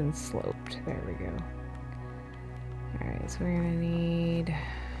 This is in sloped. There we go. Alright, so we're gonna need...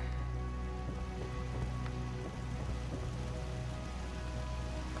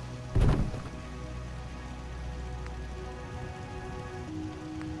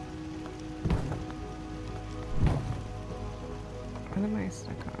 What am I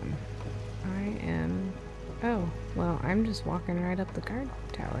stuck on? I am... Oh, well, I'm just walking right up the guard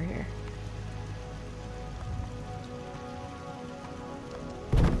tower here.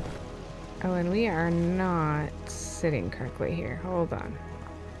 Oh, and we are not sitting correctly here. Hold on.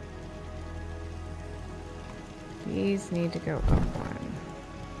 These need to go up one,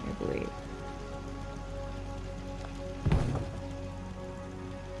 I believe.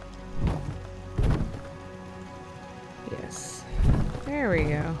 Yes. There we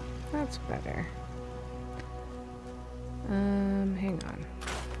go. That's better. Hang on.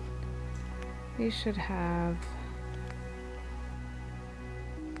 We should have...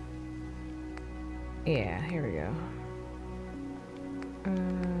 Yeah, here we go.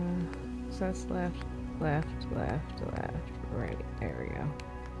 So that's left, left, left, left, right. There we go.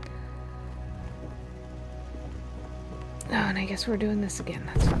 Oh, and I guess we're doing this again.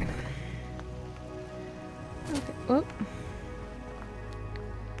 That's fine. Okay. Whoop.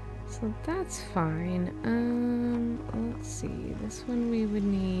 So that's fine. Let's see. This one we would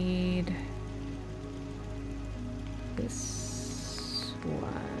need this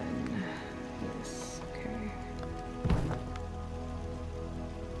one. Yes. Okay.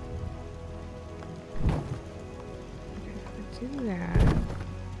 Okay, do that.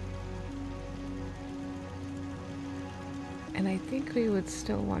 And I think we would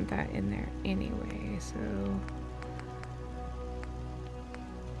still want that in there anyway, so...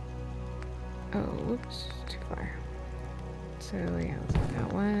 Oh, whoops, too far. So yeah, let's get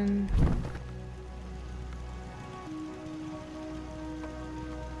that one.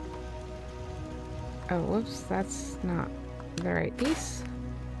 Oh, whoops, that's not the right piece.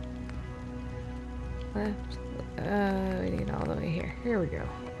 Left. We need all the way here. Here we go.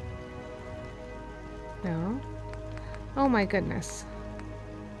 No. Oh my goodness.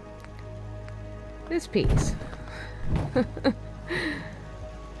 This piece. Oh,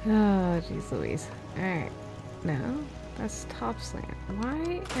 jeez Louise. Alright. No, that's top slant.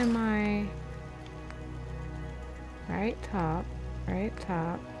 Why am I... Right top, right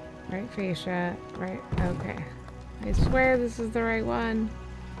fascia, right... Okay. I swear this is the right one.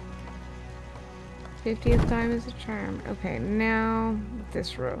 50th time is a charm. Okay, now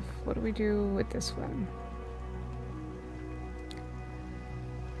this roof. What do we do with this one?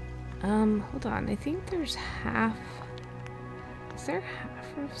 Hold on. I think there's half... Is there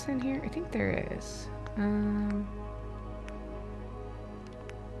half roofs in here? I think there is.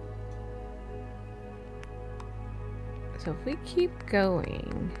 So if we keep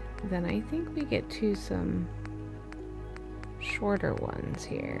going, then I think we get to some shorter ones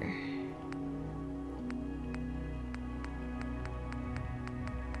here.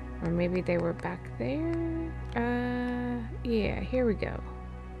 Or maybe they were back there? Yeah, here we go.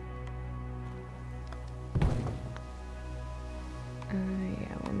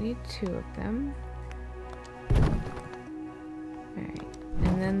 Yeah, we'll need 2 of them. Alright,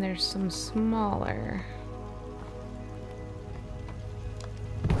 and then there's some smaller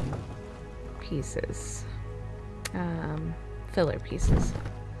pieces. Filler pieces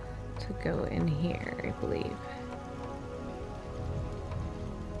to go in here, I believe.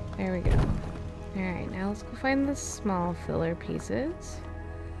 There we go. Alright, now let's go find the small filler pieces.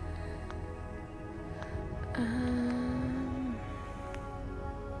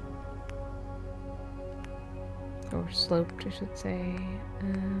 Or sloped, I should say.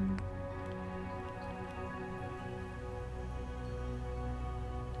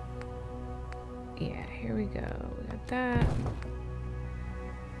 Yeah, here we go. We got that.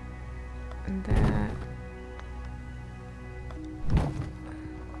 And that.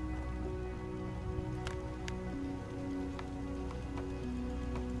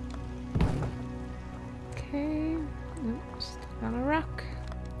 Okay. Nope, stuck on a rock.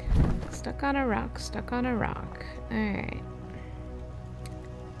 Stuck on a rock, stuck on a rock. Alright.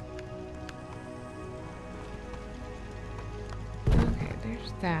 Okay,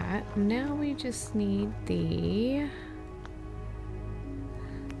 there's that. Now we just need the...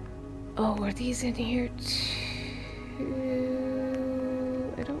 Oh, are these in here too?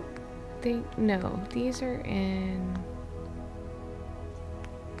 I don't think... No, these are in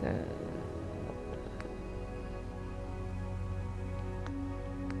the...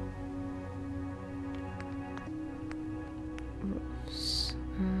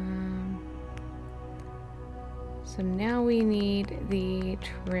 So now we need the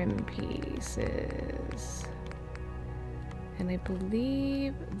trim pieces. And I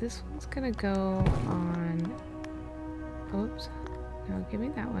believe this one's gonna go on... Oops. No, give me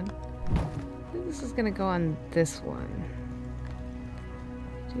that one. I think this is gonna go on this one.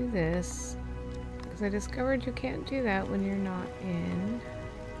 Do this. Because I discovered you can't do that when you're not in.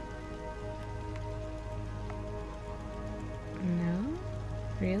 No?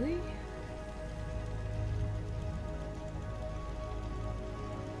 Really?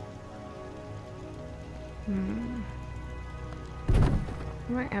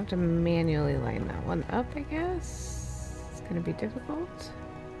 I might have to manually line that one up, I guess. It's gonna be difficult.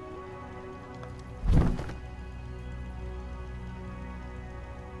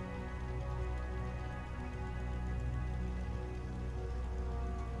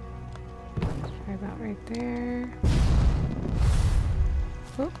 Let's try about right there.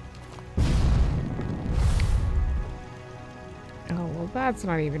 Oop. Oh, well, that's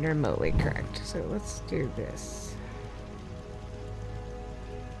not even remotely correct. So let's do this.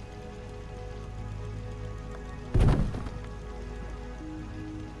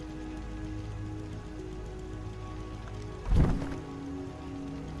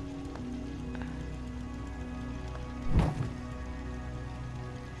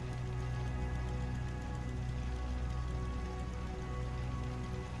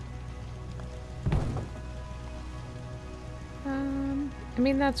 I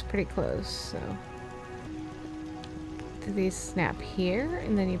mean, that's pretty close, so... Do these snap here,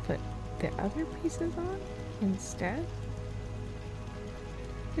 and then you put the other pieces on instead?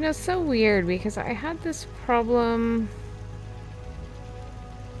 You know, it's so weird, because I had this problem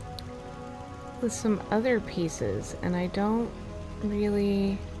with some other pieces, and I don't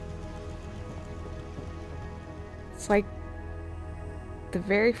really... It's like the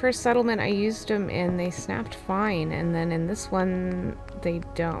very first settlement I used them in, they snapped fine, and then in this one, they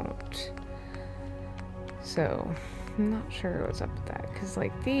don't. So, I'm not sure what's up with that, because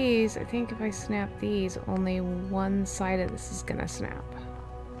like these, I think if I snap these, only one side of this is gonna snap.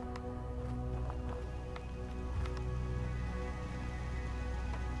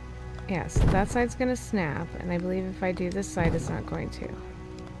 Yeah, so that side's gonna snap, and I believe if I do this side, it's not going to.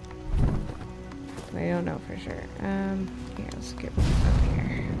 I don't know for sure. Yeah, let's get up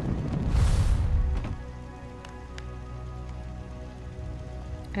here.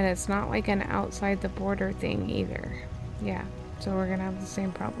 And it's not like an outside the border thing either. Yeah, so we're gonna have the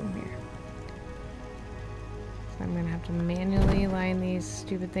same problem here. So I'm gonna have to manually line these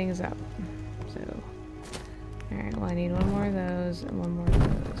stupid things up. So, alright, well I need one more of those and one more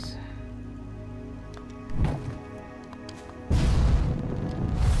of those.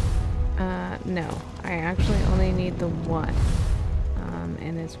 No, I actually only need the one.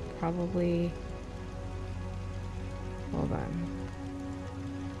 And it's probably... Hold on.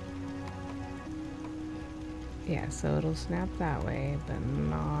 Yeah, so it'll snap that way, but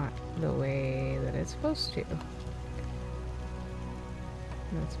not the way that it's supposed to.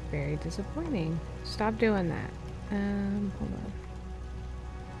 That's very disappointing. Stop doing that. Hold on.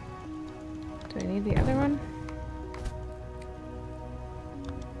 Do I need the other one?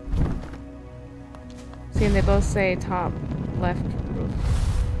 See, and they both say top left roof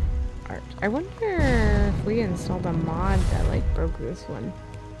art. I wonder if we installed a mod that like broke this one.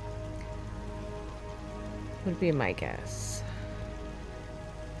 Would be my guess.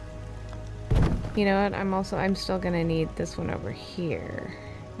 You know what? I'm still gonna need this one over here.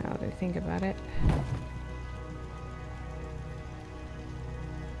 Now that I think about it.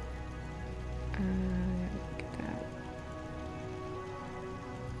 Get that.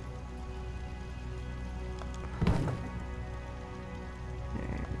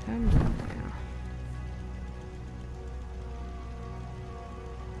 Alright, I'm done now.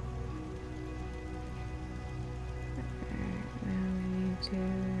 To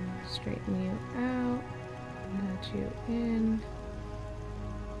straighten you out, nudge you in,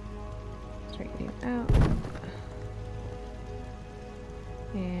 straighten you out,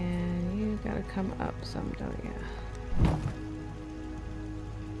 and you gotta come up some, don't you?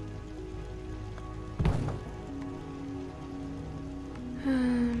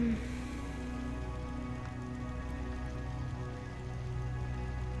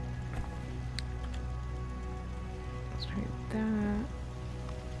 Straighten that.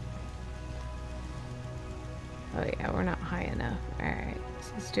 Oh yeah, we're not high enough. Alright,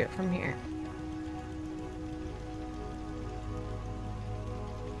 so let's do it from here.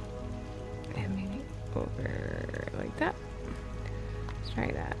 And maybe over like that. Let's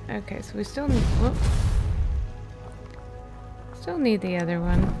try that. Okay, so we still need... Whoop. Still need the other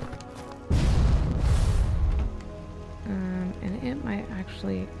one. And it might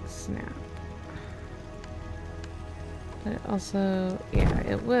actually snap. But it also... Yeah,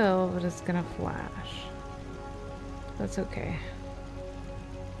 it will, but it's gonna flash. That's okay.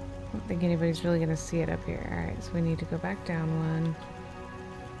 I don't think anybody's really gonna see it up here. Alright, so we need to go back down one.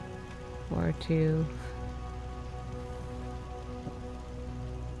 Or two.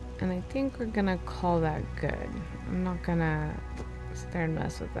 And I think we're gonna call that good. I'm not gonna sit there and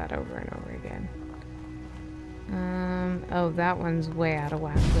mess with that over and over again. Oh, that one's way out of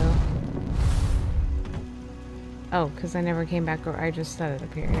whack though. Oh, because I never came back over. I just set it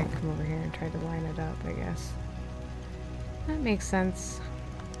up here. I didn't come over here and try to line it up, I guess. That makes sense.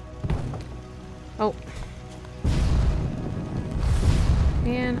 Oh.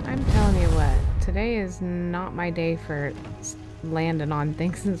 Man, I'm telling you what. Today is not my day for landing on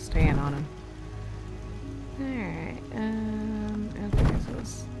things and staying on them. Alright. Okay, so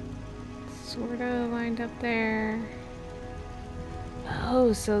it's sort of lined up there.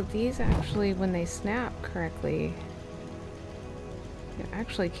 Oh, so these actually, when they snap correctly, you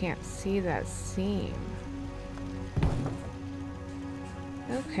actually can't see that seam.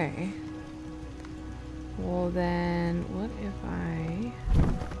 Okay. Well then, what if I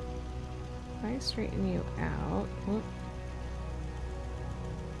straighten you out? Whoop.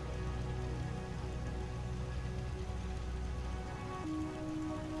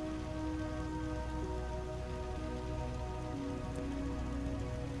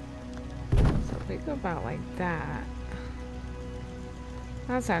 So if we go about like that,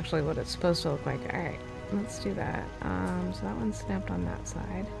 that's actually what it's supposed to look like. Alright, let's do that. So that one snapped on that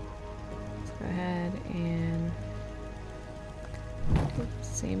side. Let's go ahead and Do the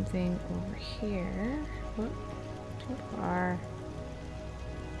same thing over here. Whoop, too far.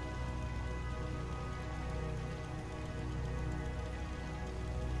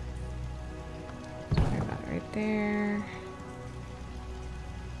 Sorry about it right there.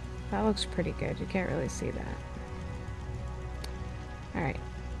 That looks pretty good. You can't really see that. Alright.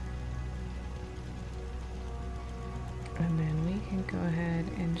 And then we can go ahead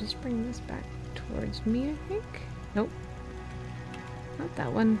and just bring this back towards me, I think. Nope. Not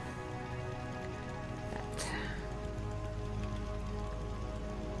that one. That.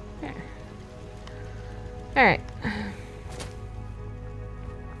 There. Alright.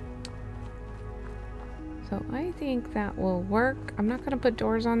 So I think that will work. I'm not going to put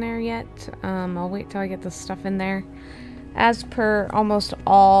doors on there yet. I'll wait till I get the stuff in there. As per almost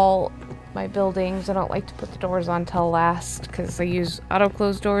all my buildings, I don't like to put the doors on till last because I use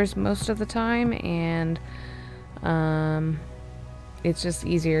auto-close doors most of the time, and it's just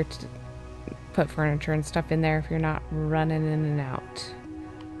easier to put furniture and stuff in there if you're not running in and out.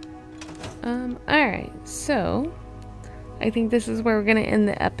 Alright, so I think this is where we're going to end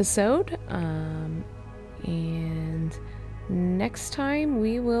the episode. And next time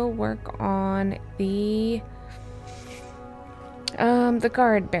we will work on the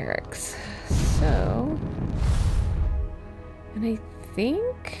guard barracks. So, and I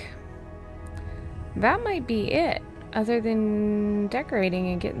think that might be it, other than decorating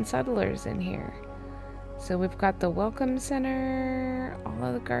and getting settlers in here. So we've got the welcome center, all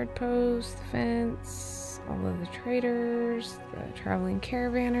of the guard posts, the fence, all of the traders, the traveling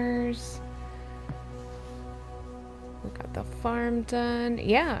caravanners. We got the farm done.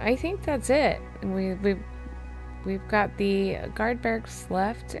 Yeah, I think that's it. We've got the guard barracks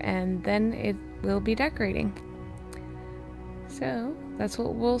left, and then it will be decorating. So that's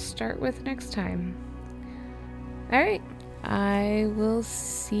what we'll start with next time. Alright, I will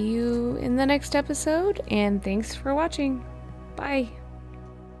see you in the next episode, and thanks for watching. Bye.